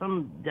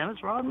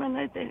Rodman,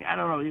 I think. I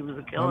don't know. He was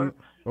a killer. Okay.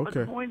 But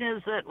the point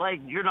is that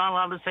you're not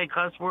allowed to say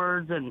cuss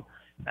words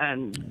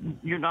and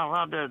you're not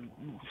allowed to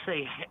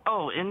say,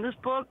 in this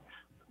book.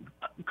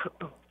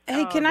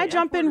 Hey, can I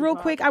jump in real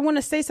quick? I want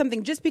to say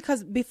something just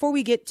because before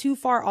we get too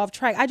far off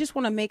track, I just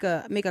want to make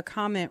a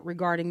comment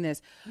regarding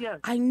this.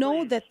 Yes, I know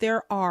please. that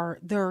there are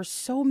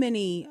so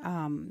many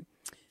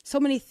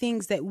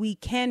things that we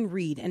can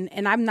read,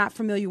 and I'm not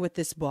familiar with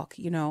this book,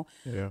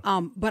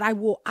 but I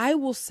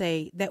will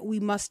say that we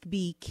must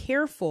be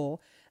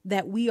careful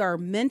that we are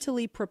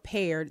mentally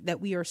prepared, that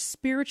we are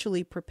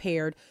spiritually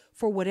prepared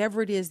for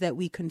whatever it is that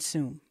we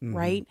consume,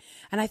 right?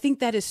 And I think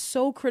that is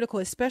so critical,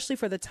 especially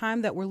for the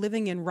time that we're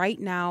living in right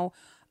now.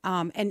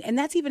 And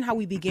that's even how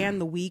we began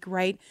the week,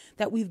 right?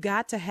 That we've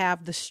got to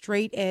have the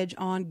straight edge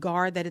on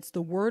guard, that it's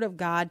the word of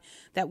God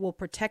that will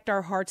protect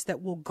our hearts,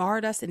 that will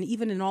guard us, and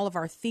even in all of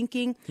our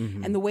thinking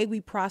and the way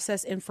we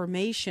process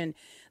information.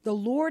 The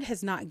Lord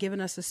has not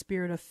given us a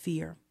spirit of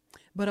fear,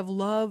 but of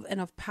love and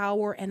of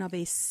power and of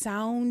a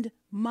sound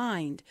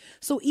mind.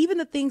 So even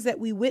the things that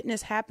we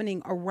witness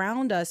happening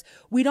around us,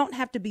 we don't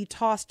have to be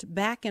tossed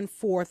back and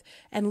forth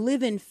and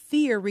live in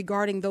fear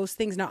regarding those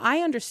things. Now, I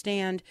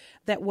understand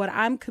that what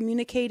I'm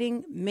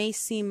communicating may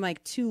seem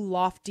like too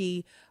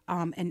lofty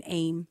an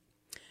aim,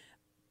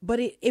 but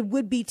it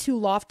would be too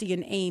lofty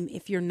an aim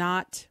if you're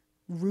not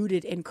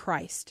rooted in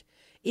Christ.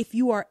 If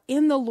you are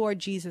in the Lord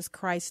Jesus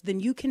Christ,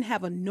 then you can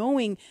have a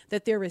knowing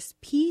that there is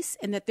peace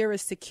and that there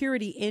is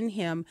security in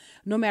him,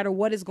 no matter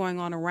what is going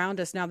on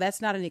around us. Now,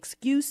 that's not an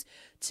excuse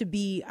to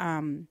be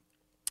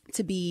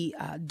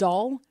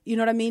dull, you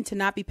know what I mean? To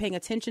not be paying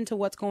attention to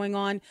what's going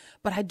on.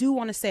 But I do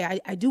want to say,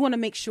 I do want to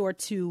make sure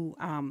to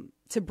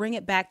bring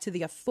it back to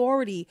the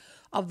authority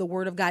of the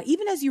Word of God.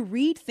 Even as you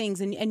read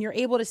things and you're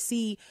able to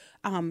see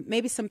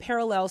maybe some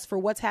parallels for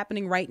what's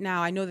happening right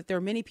now. I know that there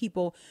are many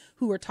people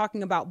who are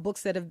talking about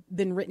books that have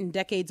been written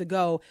decades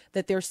ago,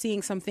 that they're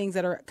seeing some things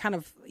that are kind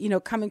of,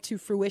 coming to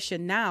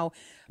fruition now.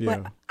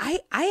 Yeah. But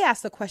I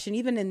asked the question,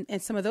 even in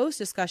some of those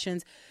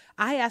discussions,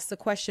 I asked the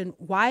question,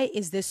 why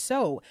is this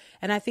so?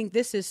 And I think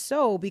this is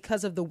so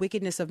because of the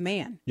wickedness of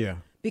man. Yeah.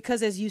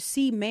 Because as you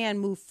see man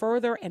move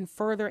further and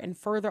further and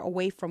further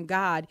away from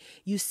God,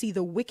 you see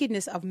the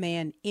wickedness of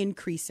man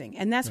increasing.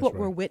 And that's what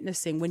we're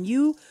witnessing. When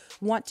you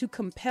want to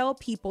compel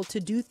people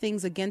to do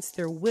things against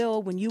their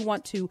will, when you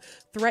want to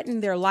threaten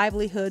their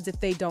livelihoods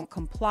if they don't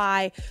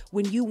comply,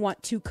 when you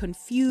want to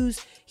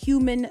confuse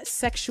human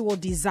sexual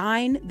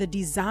design, the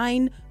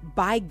design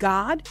by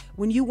God,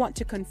 when you want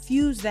to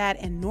confuse that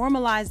and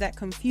normalize that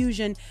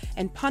confusion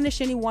and punish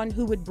anyone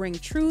who would bring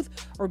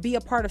truth or be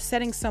a part of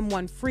setting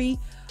someone free,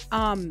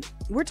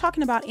 we're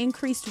talking about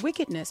increased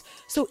wickedness.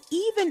 So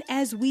even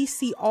as we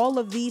see all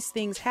of these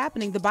things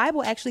happening, the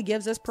Bible actually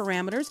gives us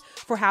parameters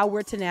for how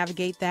we're to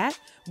navigate that.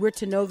 We're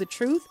to know the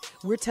truth.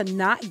 We're to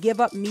not give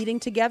up meeting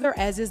together,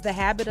 as is the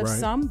habit of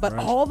some, but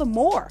all the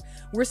more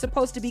we're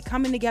supposed to be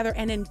coming together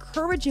and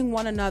encouraging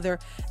one another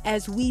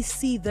as we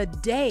see the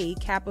day,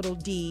 capital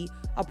D,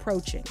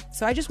 approaching.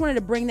 So I just wanted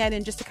to bring that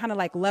in just to kind of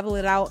like level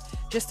it out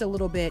just a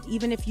little bit.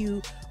 Even if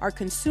you are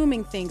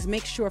consuming things,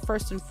 make sure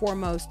first and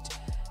foremost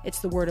it's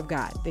the Word of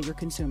God that you're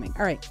consuming.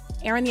 All right.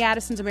 Aaron the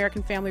Addisons,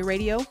 American Family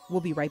Radio. We'll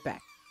be right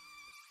back.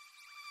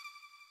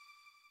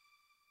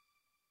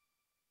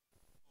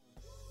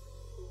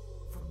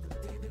 From the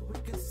day that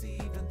we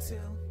conceived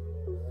until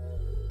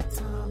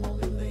time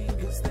only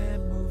lingers,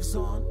 then moves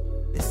on.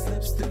 It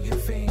slips through your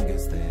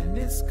fingers, then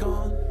it's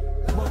gone.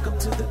 Welcome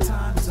to the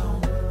time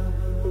zone.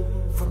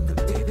 From the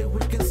day that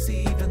we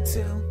conceived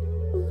until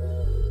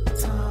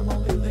time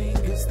only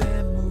lingers,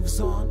 then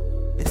moves on.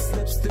 It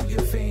slips through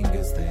your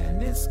fingers,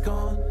 then it's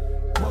gone.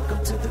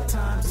 Welcome to the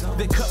time zone.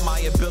 They cut my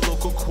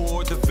umbilical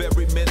cord the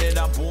very minute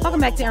I'm born. Welcome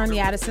back to Aaron the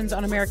Addisons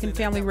on American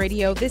Family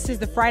Radio. This is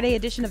the Friday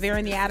edition of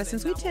Aaron the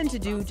Addisons. We tend to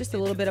do just a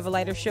little bit of a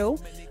lighter show,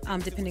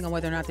 depending on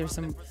whether or not there's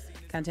some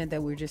content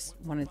that we just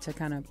wanted to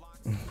kind of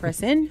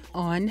press in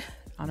on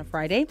a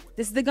Friday.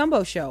 This is the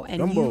Gumbo Show,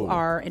 and you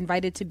are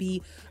invited to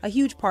be a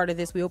huge part of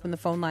this. We open the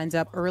phone lines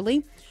up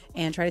early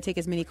and try to take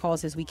as many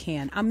calls as we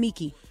can. I'm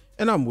Miki.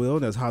 And I'm Will.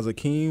 That's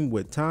Hazakim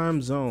with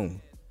Time Zone.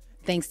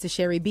 Thanks to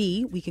Sherry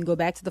B. We can go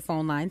back to the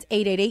phone lines.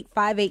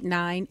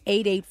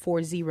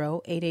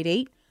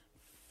 888-589-8840.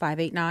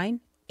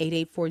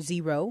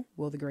 888-589-8840.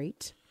 Will the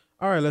Great.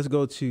 All right, let's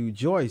go to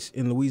Joyce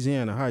in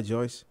Louisiana. Hi,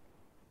 Joyce.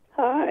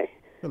 Hi.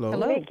 Hello.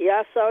 Mickey,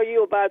 I saw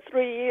you about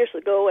 3 years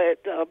ago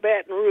at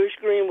Baton Rouge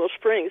Greenville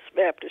Springs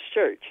Baptist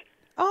Church.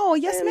 Oh,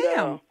 yes,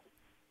 ma'am.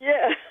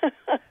 Yeah.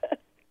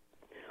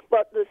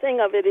 But the thing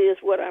of it is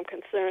what I'm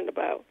concerned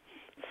about.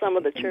 Some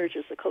of the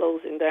churches are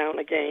closing down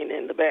again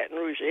in the Baton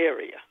Rouge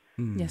area.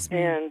 Yes,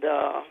 ma'am. And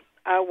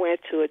I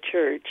went to a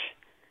church,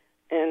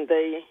 and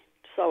the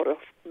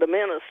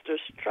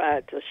ministers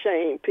tried to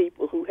shame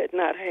people who had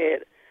not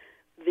had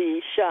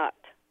the shot.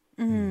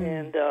 Mm-hmm.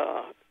 And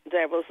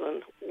there was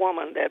a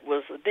woman that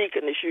was a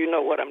deaconess, you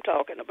know what I'm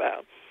talking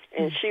about,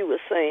 and she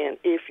was saying,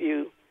 if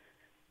you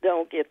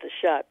don't get the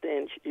shot,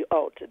 then you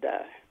ought to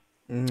die.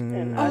 Mm-hmm.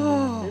 And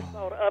this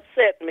sort of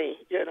upset me,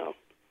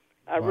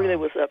 I really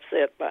was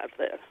upset by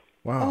that.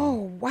 Wow.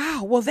 Oh,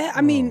 wow. Well, that,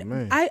 I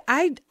mean,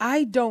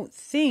 I don't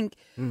think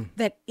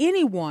that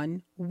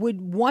anyone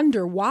would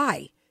wonder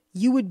why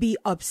you would be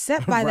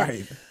upset by that.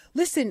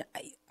 Listen,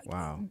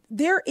 wow.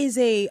 There is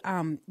a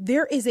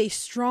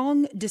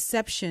strong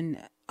deception,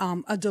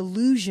 a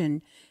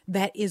delusion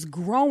that is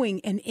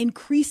growing and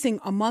increasing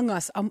among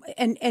us.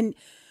 And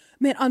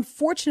man,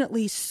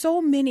 unfortunately,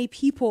 so many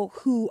people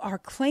who are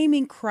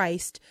claiming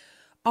Christ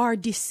are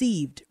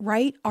deceived,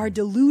 right? Are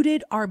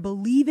deluded, are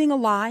believing a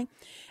lie.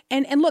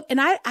 And look, and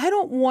I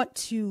don't want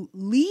to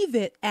leave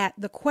it at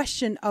the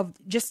question of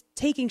just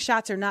taking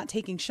shots or not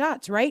taking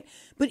shots, right?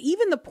 But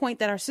even the point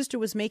that our sister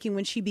was making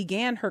when she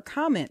began her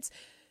comments,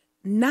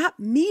 not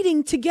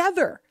meeting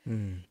together.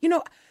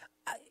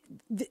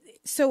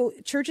 So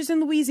churches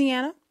in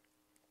Louisiana,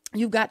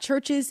 you've got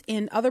churches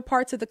in other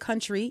parts of the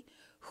country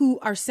who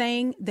are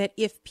saying that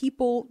if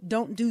people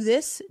don't do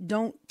this,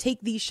 don't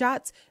take these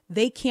shots,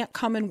 they can't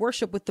come and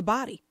worship with the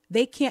body.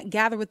 They can't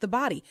gather with the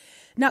body.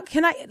 Now,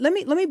 let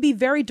me be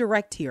very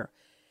direct here.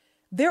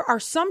 There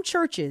are some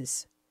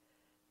churches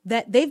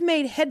that they've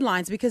made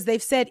headlines because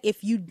they've said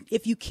if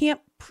you can't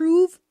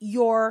prove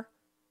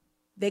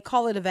they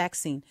call it a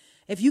vaccine.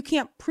 If you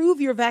can't prove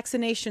your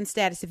vaccination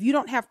status, if you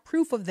don't have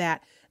proof of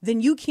that,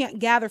 then you can't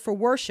gather for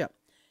worship.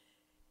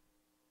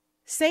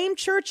 same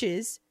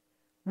churches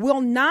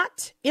will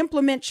not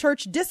implement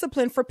church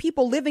discipline for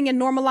people living in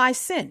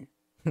normalized sin.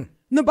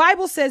 The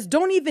Bible says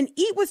don't even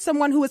eat with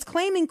someone who is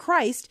claiming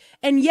Christ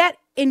and yet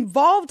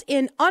involved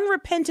in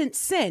unrepentant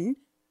sin.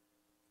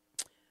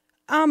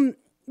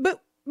 But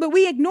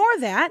we ignore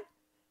that.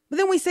 But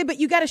then we say, but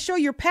you got to show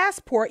your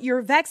passport,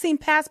 your vaccine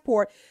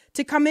passport,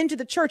 to come into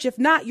the church. If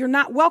not, you're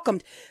not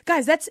welcomed.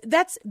 Guys,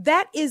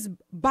 that is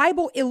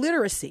Bible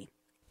illiteracy.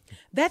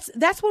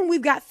 That's when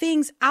we've got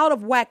things out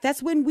of whack.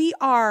 That's when we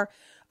are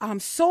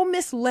so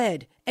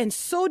misled and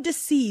so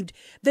deceived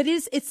that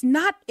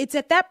it's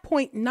at that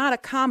point not a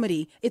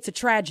comedy, it's a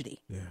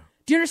tragedy. Yeah.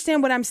 Do you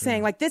understand what I'm saying?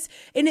 Yeah. Like this,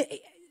 and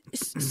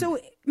so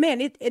man,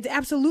 it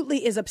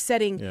absolutely is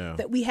upsetting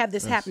that we have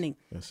this happening.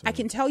 I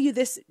can tell you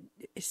this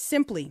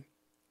simply.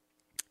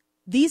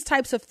 These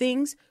types of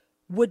things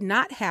would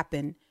not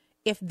happen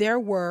if there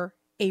were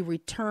a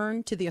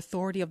return to the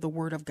authority of the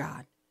Word of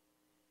God.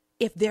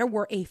 If there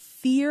were a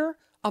fear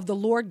of the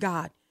Lord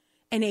God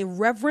and a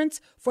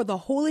reverence for the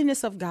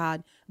holiness of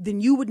God,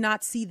 then you would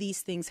not see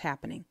these things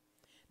happening.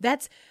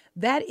 That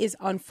is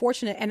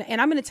unfortunate.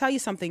 And I'm going to tell you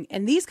something.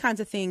 And these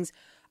kinds of things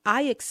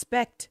I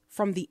expect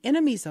from the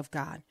enemies of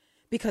God,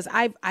 because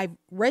I've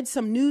read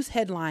some news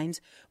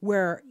headlines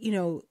where,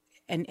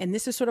 and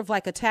this is sort of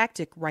like a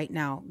tactic right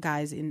now,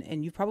 guys,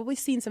 and you've probably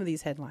seen some of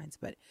these headlines,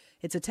 but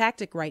it's a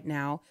tactic right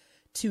now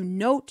to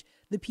note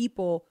the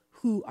people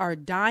who are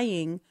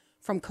dying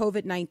from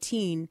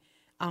COVID-19,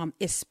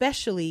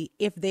 especially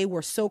if they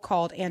were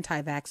so-called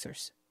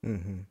anti-vaxxers.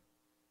 Mm-hmm.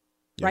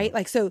 Yeah. Right?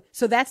 Like, so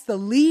that's the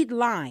lead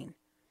line.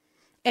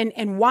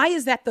 And why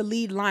is that the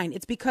lead line?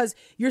 It's because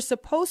you're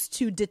supposed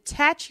to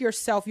detach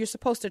yourself. You're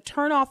supposed to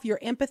turn off your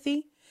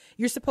empathy.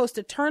 You're supposed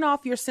to turn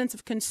off your sense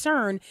of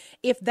concern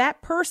if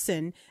that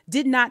person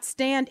did not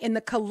stand in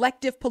the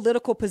collective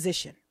political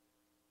position.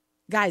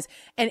 Guys,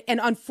 and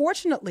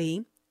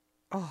unfortunately,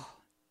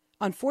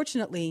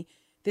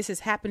 this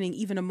is happening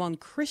even among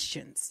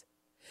Christians.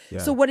 Yeah.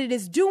 So what it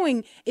is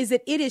doing is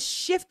that it is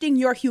shifting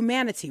your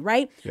humanity,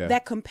 right? Yeah.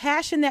 That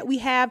compassion that we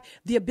have,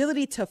 the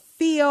ability to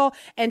feel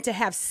and to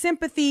have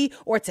sympathy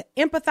or to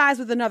empathize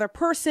with another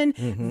person,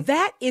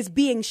 that is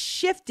being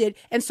shifted.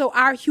 And so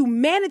our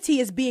humanity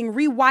is being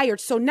rewired.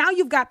 So now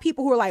you've got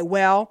people who are like,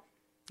 well,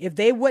 if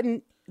they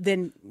wouldn't,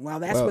 then,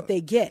 that's what they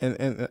get.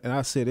 And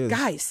I say this,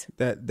 guys,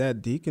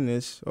 that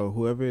deaconess or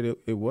whoever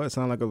it was,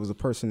 sounded like it was a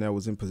person that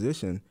was in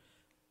position.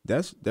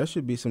 There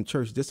should be some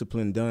church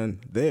discipline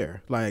done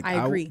there. Like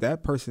I agree.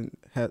 That person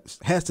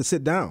has to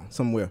sit down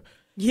somewhere.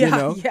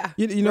 Yeah,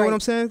 You know what I'm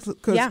saying?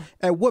 Because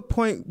at what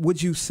point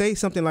would you say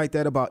something like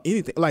that about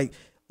anything? Like,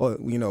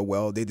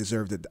 well, they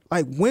deserve it.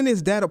 Like, when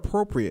is that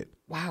appropriate?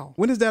 Wow.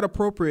 When is that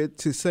appropriate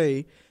to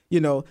say?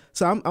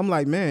 So I'm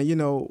like, man,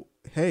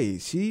 hey,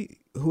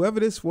 whoever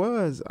this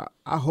was,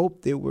 I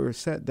hope they were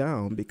sat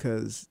down,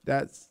 because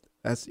that's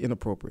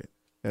inappropriate.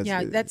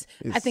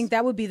 I think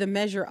that would be the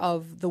measure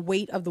of the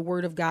weight of the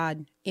Word of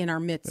God in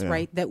our midst,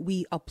 right? That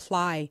we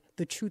apply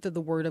the truth of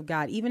the Word of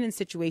God, even in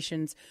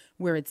situations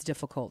where it's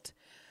difficult.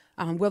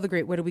 Will the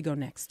Great, where do we go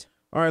next?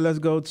 All right, let's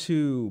go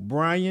to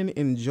Brian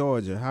in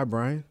Georgia. Hi,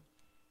 Brian.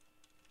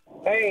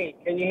 Hey,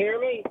 can you hear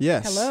me?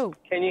 Yes. Hello.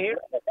 Can you hear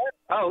me?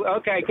 Oh,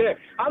 okay, good.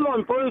 I'm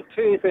on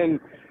Bluetooth, and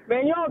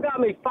man, y'all got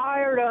me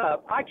fired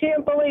up. I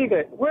can't believe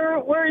it. Where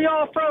are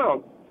y'all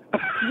from?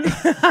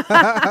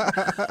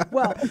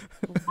 Well,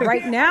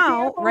 right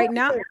now,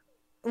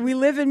 we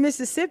live in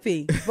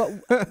Mississippi, but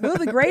Will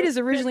the Great is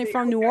originally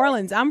from New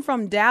Orleans. I'm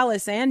from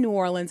Dallas and New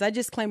Orleans. I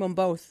just claim them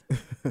both.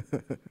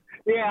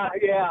 Yeah.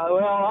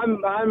 Well,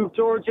 I'm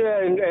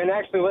Georgia and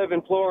actually live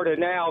in Florida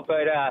now.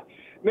 But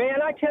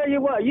man, I tell you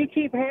what, you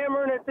keep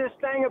hammering at this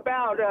thing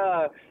about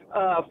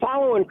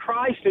following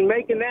Christ and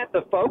making that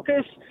the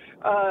focus.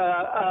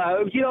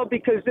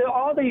 Because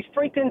all these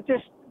freaking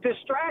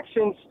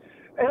distractions.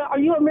 Are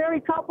you a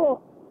married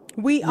couple?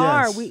 We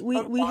are.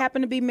 We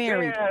happen to be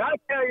married. Man,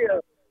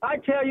 I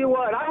tell you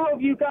what, I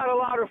hope you got a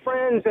lot of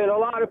friends and a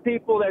lot of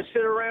people that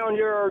sit around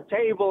your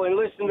table and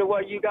listen to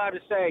what you got to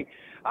say.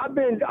 I've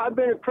been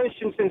a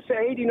Christian since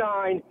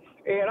 '89,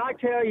 and I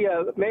tell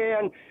you,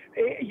 man,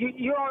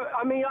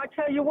 I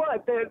tell you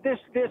what, this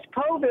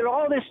COVID,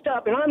 all this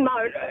stuff, and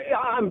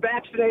I'm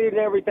vaccinated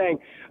and everything,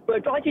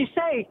 but like you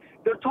say,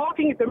 they're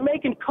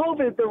making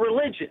COVID the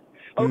religion.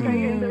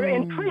 Okay,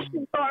 and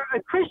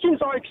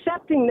Christians are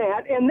accepting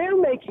that, and they're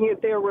making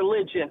it their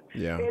religion.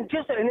 Yeah. And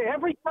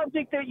every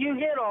subject that you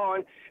hit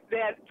on,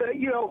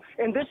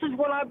 and this is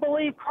what I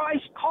believe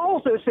Christ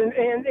calls us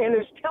and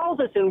tells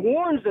us and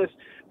warns us,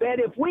 that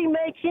if we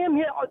make him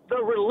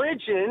the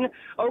religion,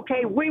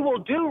 okay, we will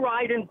do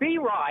right and be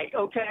right.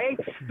 Okay,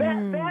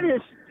 that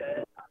is.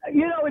 I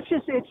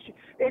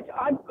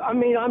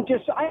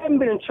haven't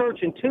been in church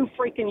in 2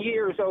 freaking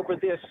years over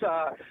this.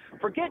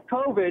 Forget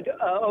COVID,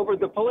 over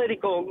the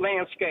political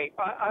landscape.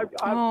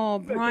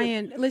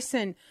 Brian,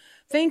 listen,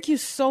 thank you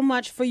so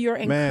much for your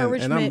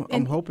encouragement. Man, and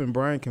I'm hoping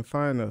Brian can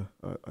find a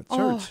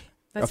church,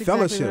 that's a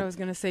fellowship. Exactly what I was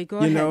going to say. Go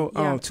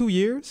ahead. 2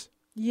 years.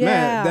 Yeah.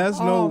 Man,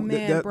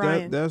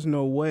 there's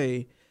no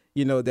way,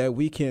 that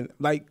we can,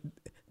 like,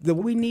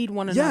 we need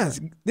one another. Yes,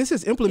 this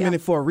is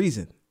implemented for a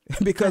reason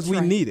because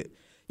we need it.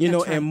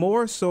 And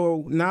more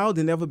so now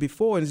than ever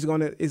before, and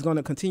it's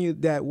gonna continue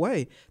that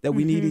way, that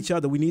we need each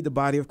other. We need the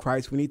body of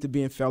Christ. We need to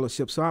be in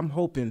fellowship. So I'm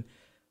hoping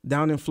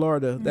down in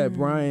Florida that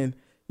Brian,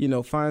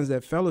 finds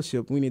that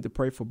fellowship. We need to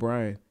pray for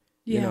Brian.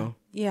 Yeah.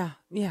 And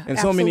absolutely.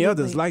 so many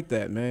others like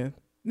that, man.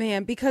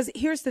 Man, because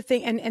here's the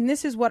thing, and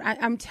this is what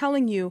I'm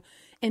telling you.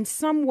 In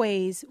some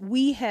ways,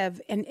 we have,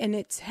 and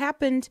it's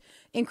happened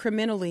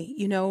incrementally.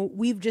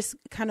 We've just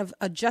kind of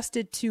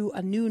adjusted to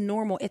a new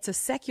normal. It's a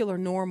secular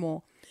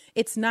normal.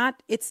 It's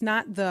not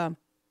the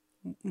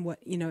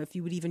if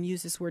you would even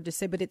use this word to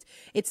say, but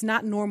it's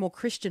not normal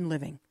Christian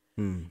living.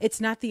 It's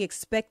not the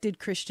expected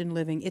Christian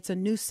living. It's a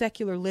new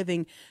secular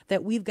living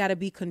that we've got to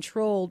be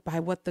controlled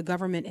by what the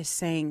government is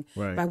saying,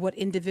 by what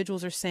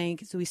individuals are saying.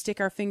 So we stick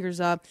our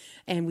fingers up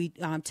and we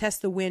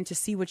test the wind to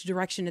see which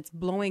direction it's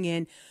blowing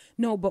in.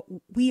 No, but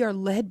we are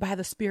led by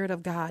the Spirit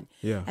of God.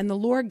 Yeah. And the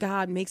Lord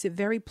God makes it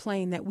very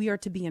plain that we are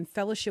to be in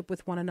fellowship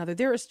with one another.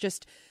 There is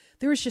just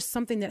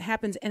something that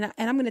happens. And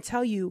I'm going to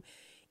tell you,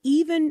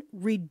 even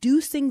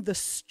reducing the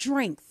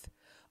strength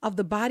of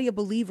the body of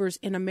believers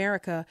in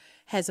America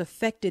has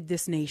affected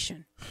this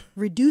nation.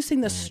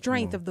 Reducing the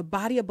strength of the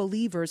body of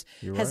believers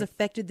has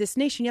affected this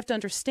nation. You have to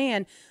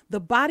understand, the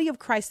body of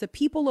Christ, the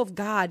people of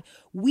God,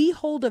 we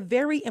hold a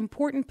very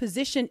important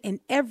position in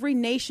every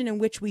nation in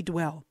which we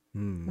dwell.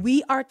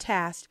 We are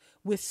tasked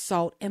with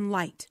salt and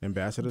light.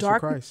 Ambassadors for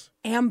Christ.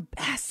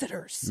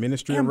 Ambassadors.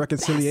 Ministry of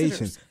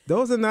reconciliation.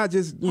 Those are not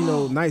just,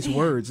 nice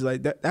words.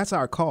 Like that's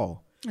our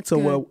call. That's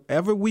good.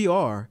 Wherever we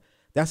are,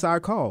 that's our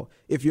call.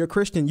 If you're a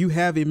Christian, you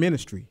have a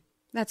ministry.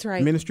 That's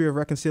right. Ministry of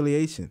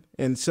reconciliation.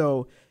 And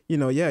so,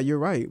 you're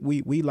right.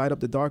 We light up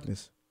the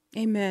darkness.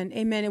 Amen.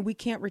 Amen. And we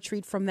can't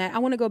retreat from that. I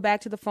want to go back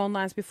to the phone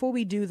lines. Before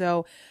we do,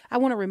 though, I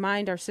want to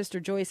remind our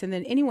sister Joyce and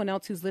then anyone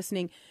else who's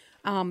listening,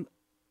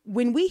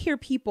 when we hear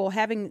people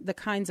having the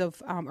kinds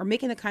of or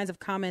making the kinds of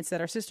comments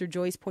that our sister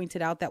Joyce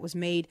pointed out that was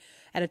made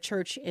at a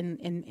church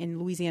in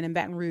Louisiana, in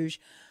Baton Rouge,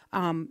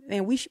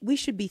 and we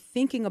should be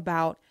thinking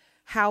about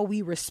how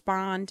we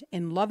respond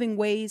in loving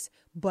ways,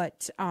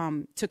 but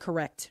to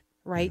correct,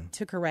 right? Mm-hmm.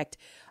 To correct.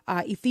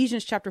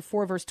 Ephesians chapter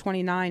 4, verse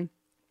 29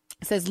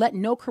 says, "Let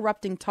no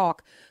corrupting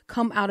talk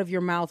come out of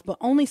your mouth, but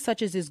only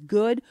such as is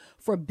good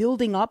for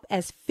building up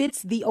as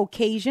fits the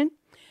occasion,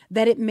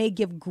 that it may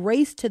give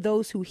grace to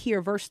those who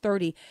hear." Verse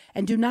 30,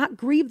 "And do not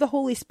grieve the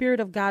Holy Spirit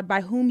of God,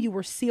 by whom you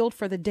were sealed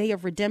for the day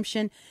of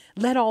redemption.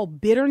 Let all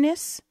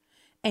bitterness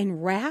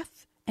and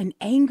wrath and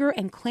anger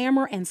and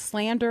clamor and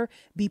slander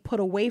be put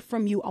away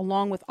from you,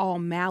 along with all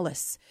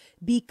malice.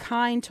 Be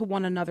kind to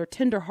one another,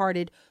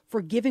 tenderhearted,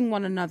 forgiving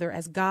one another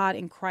as God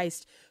in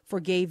Christ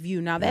forgave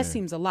you." Now that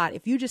seems a lot.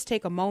 If you just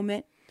take a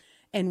moment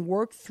and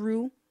work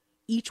through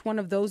each one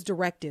of those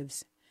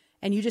directives,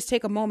 and you just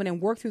take a moment and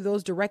work through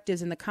those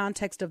directives in the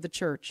context of the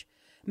church,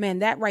 man,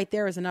 that right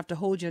there is enough to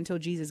hold you until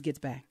Jesus gets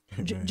back.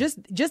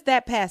 Just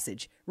that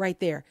passage right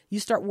there. You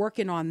start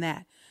working on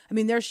that. I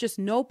mean, there's just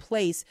no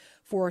place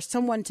for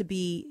someone to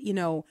be,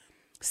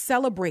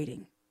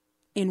 celebrating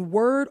in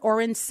word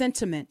or in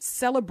sentiment,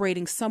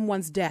 celebrating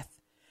someone's death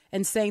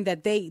and saying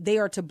that they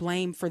are to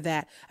blame for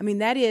that. I mean,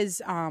 that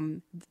is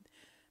a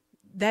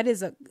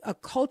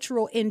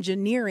cultural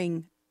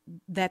engineering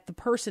that the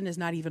person is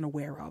not even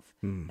aware of.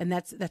 And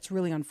that's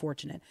really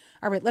unfortunate.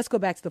 All right, let's go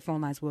back to the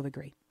phone lines. We'll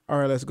agree. All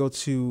right, let's go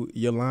to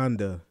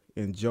Yolanda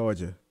in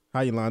Georgia.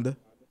 Hi, Yolanda.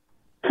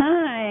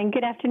 Hi, and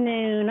good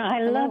afternoon.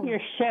 I love your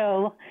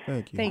show.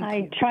 Thank you.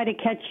 I try to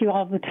catch you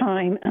all the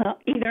time,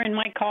 either in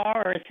my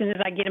car or as soon as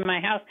I get in my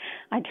house,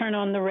 I turn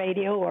on the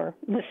radio or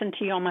listen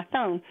to you on my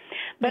phone.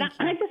 But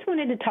I just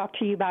wanted to talk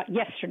to you about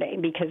yesterday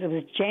because it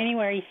was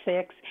January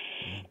 6th,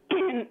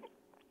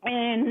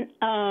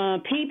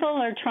 and people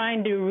are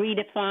trying to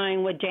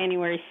redefine what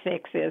January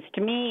 6th is.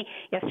 To me,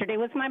 yesterday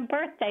was my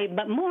birthday,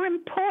 but more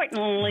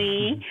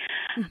importantly,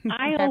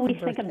 I always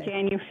think of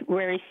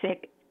January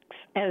 6th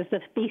as the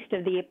Feast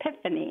of the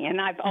Epiphany,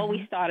 and I've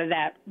always thought of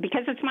that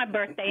because it's my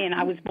birthday and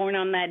I was born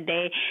on that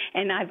day,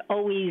 and I've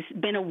always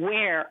been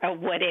aware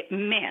of what it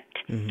meant.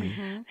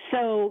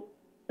 So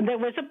there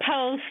was a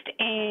post,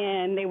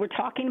 and they were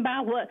talking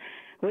about what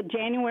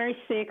January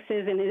 6th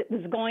is, and it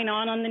was going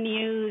on the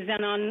news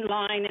and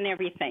online and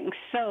everything.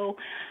 So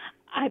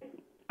I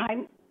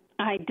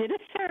did a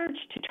search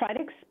to try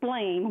to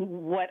explain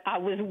what I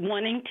was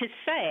wanting to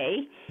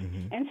say,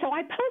 and so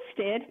I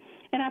posted,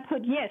 and I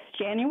put, yes,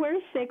 January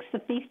 6th, the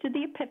Feast of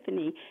the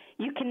Epiphany.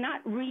 You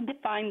cannot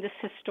redefine this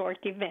historic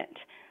event.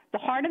 The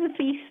heart of the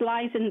feast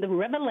lies in the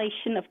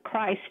revelation of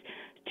Christ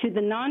to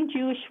the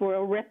non-Jewish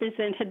world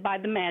represented by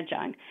the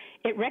Magi.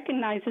 It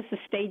recognizes the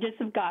stages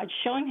of God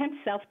showing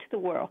himself to the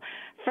world,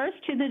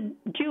 first to the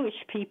Jewish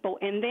people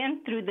and then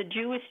through the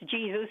Jewish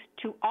Jesus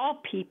to all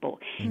people.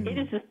 It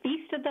is the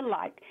Feast of the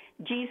Light.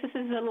 Jesus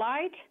is the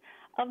light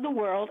of the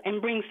world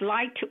and brings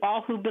light to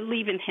all who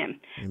believe in him.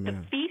 The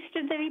Feast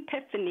of the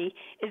Epiphany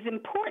is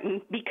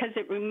important because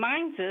it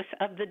reminds us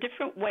of the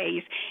different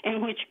ways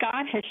in which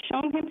God has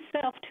shown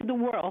himself to the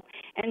world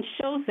and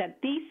shows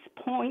that these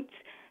points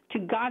to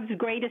God's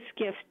greatest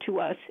gift to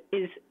us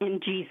is in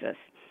Jesus.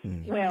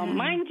 Well,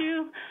 mind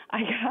you,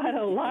 I got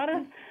a lot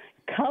of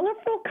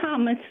colorful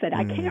comments that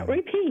I can't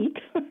repeat.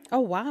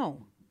 Oh, wow.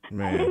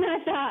 Man. And I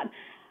thought,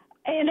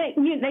 and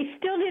they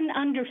still didn't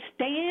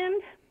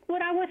understand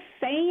what I was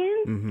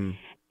saying.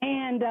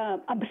 And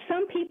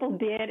some people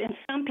did, and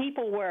some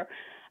people were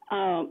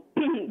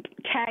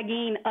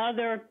tagging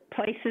other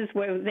places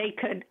where they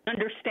could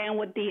understand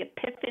what the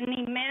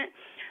epiphany meant.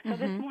 So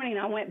this morning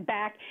I went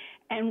back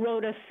and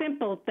wrote a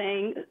simple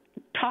thing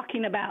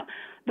talking about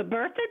the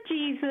birth of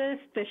Jesus,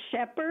 the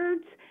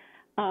shepherds,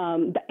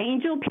 the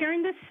angel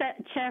appearing to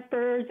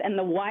shepherds, and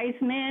the wise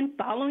men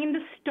following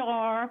the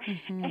star,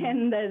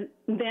 and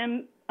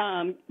them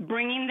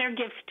bringing their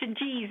gifts to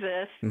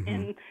Jesus.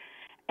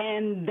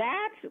 And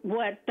that's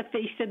what the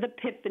Feast of the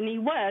Epiphany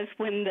was,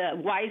 when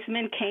the wise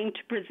men came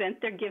to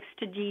present their gifts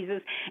to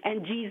Jesus,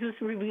 and Jesus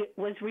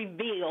was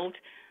revealed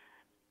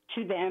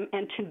to them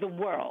and to the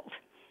world.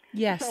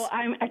 Yes. So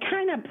I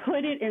kind of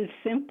put it in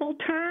simple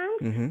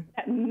terms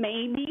that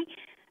maybe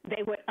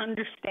they would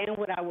understand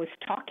what I was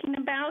talking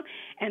about,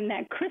 and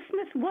that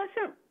Christmas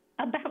wasn't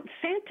about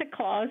Santa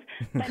Claus,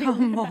 but it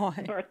was about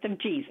the birth of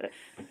Jesus.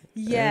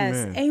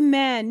 Yes.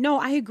 Amen. No,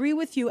 I agree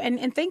with you.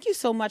 And thank you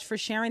so much for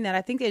sharing that.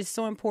 I think it's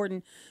so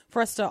important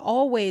for us to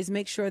always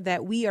make sure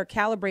that we are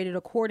calibrated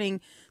according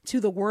to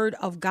the word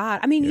of God.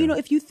 I mean, you know,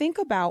 if you think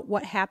about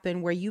what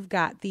happened where you've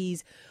got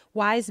these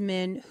wise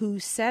men who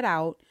set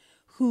out,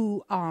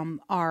 who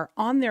are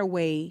on their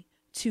way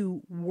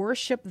to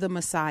worship the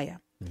Messiah,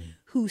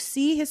 who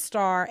see his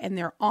star and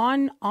they're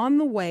on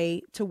the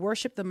way to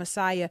worship the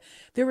Messiah.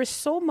 There is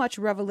so much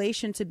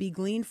revelation to be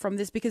gleaned from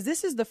this, because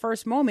this is the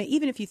first moment,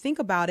 even if you think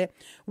about it,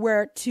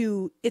 where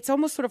it's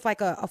almost sort of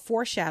like a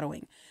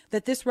foreshadowing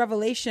that this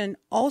revelation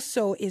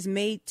also is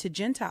made to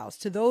Gentiles,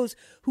 to those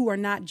who are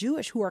not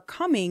Jewish, who are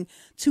coming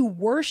to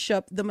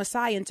worship the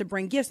Messiah and to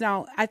bring gifts.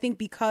 Now, I think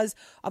because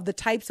of the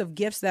types of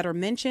gifts that are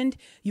mentioned,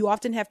 you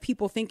often have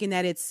people thinking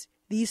that it's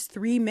these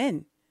three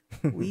men,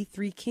 we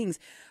three kings.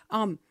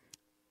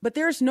 But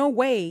there's no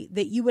way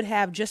that you would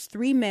have just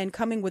three men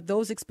coming with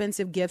those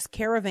expensive gifts,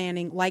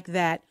 caravanning like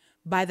that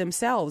by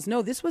themselves.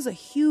 No, this was a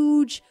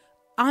huge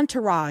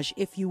entourage,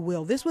 if you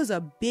will. This was a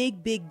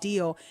big, big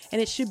deal.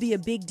 And it should be a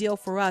big deal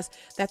for us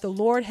that the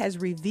Lord has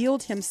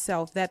revealed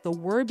himself, that the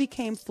word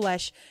became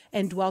flesh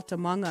and dwelt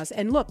among us.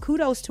 And look,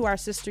 kudos to our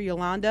sister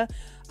Yolanda.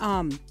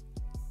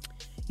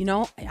 You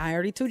know, I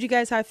already told you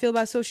guys how I feel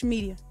about social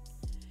media.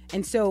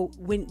 And so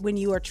when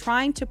you are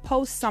trying to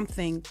post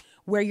something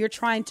where you're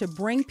trying to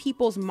bring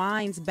people's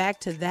minds back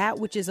to that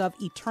which is of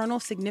eternal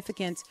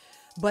significance,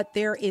 but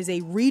there is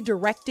a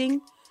redirecting,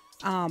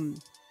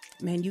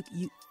 man,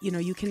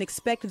 you can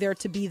expect there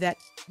to be that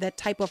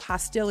type of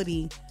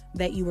hostility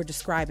that you were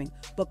describing.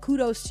 But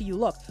kudos to you.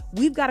 Look,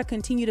 we've got to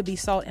continue to be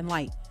salt and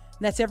light.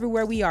 That's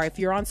everywhere we are. If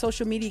you're on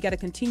social media, you got to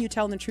continue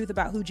telling the truth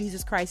about who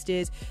Jesus Christ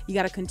is. You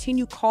got to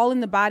continue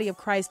calling the body of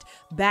Christ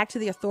back to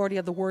the authority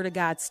of the word of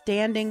God,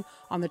 standing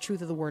on the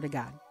truth of the word of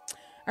God.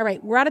 All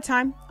right, we're out of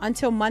time.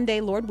 Until Monday,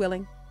 Lord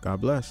willing.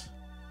 God bless.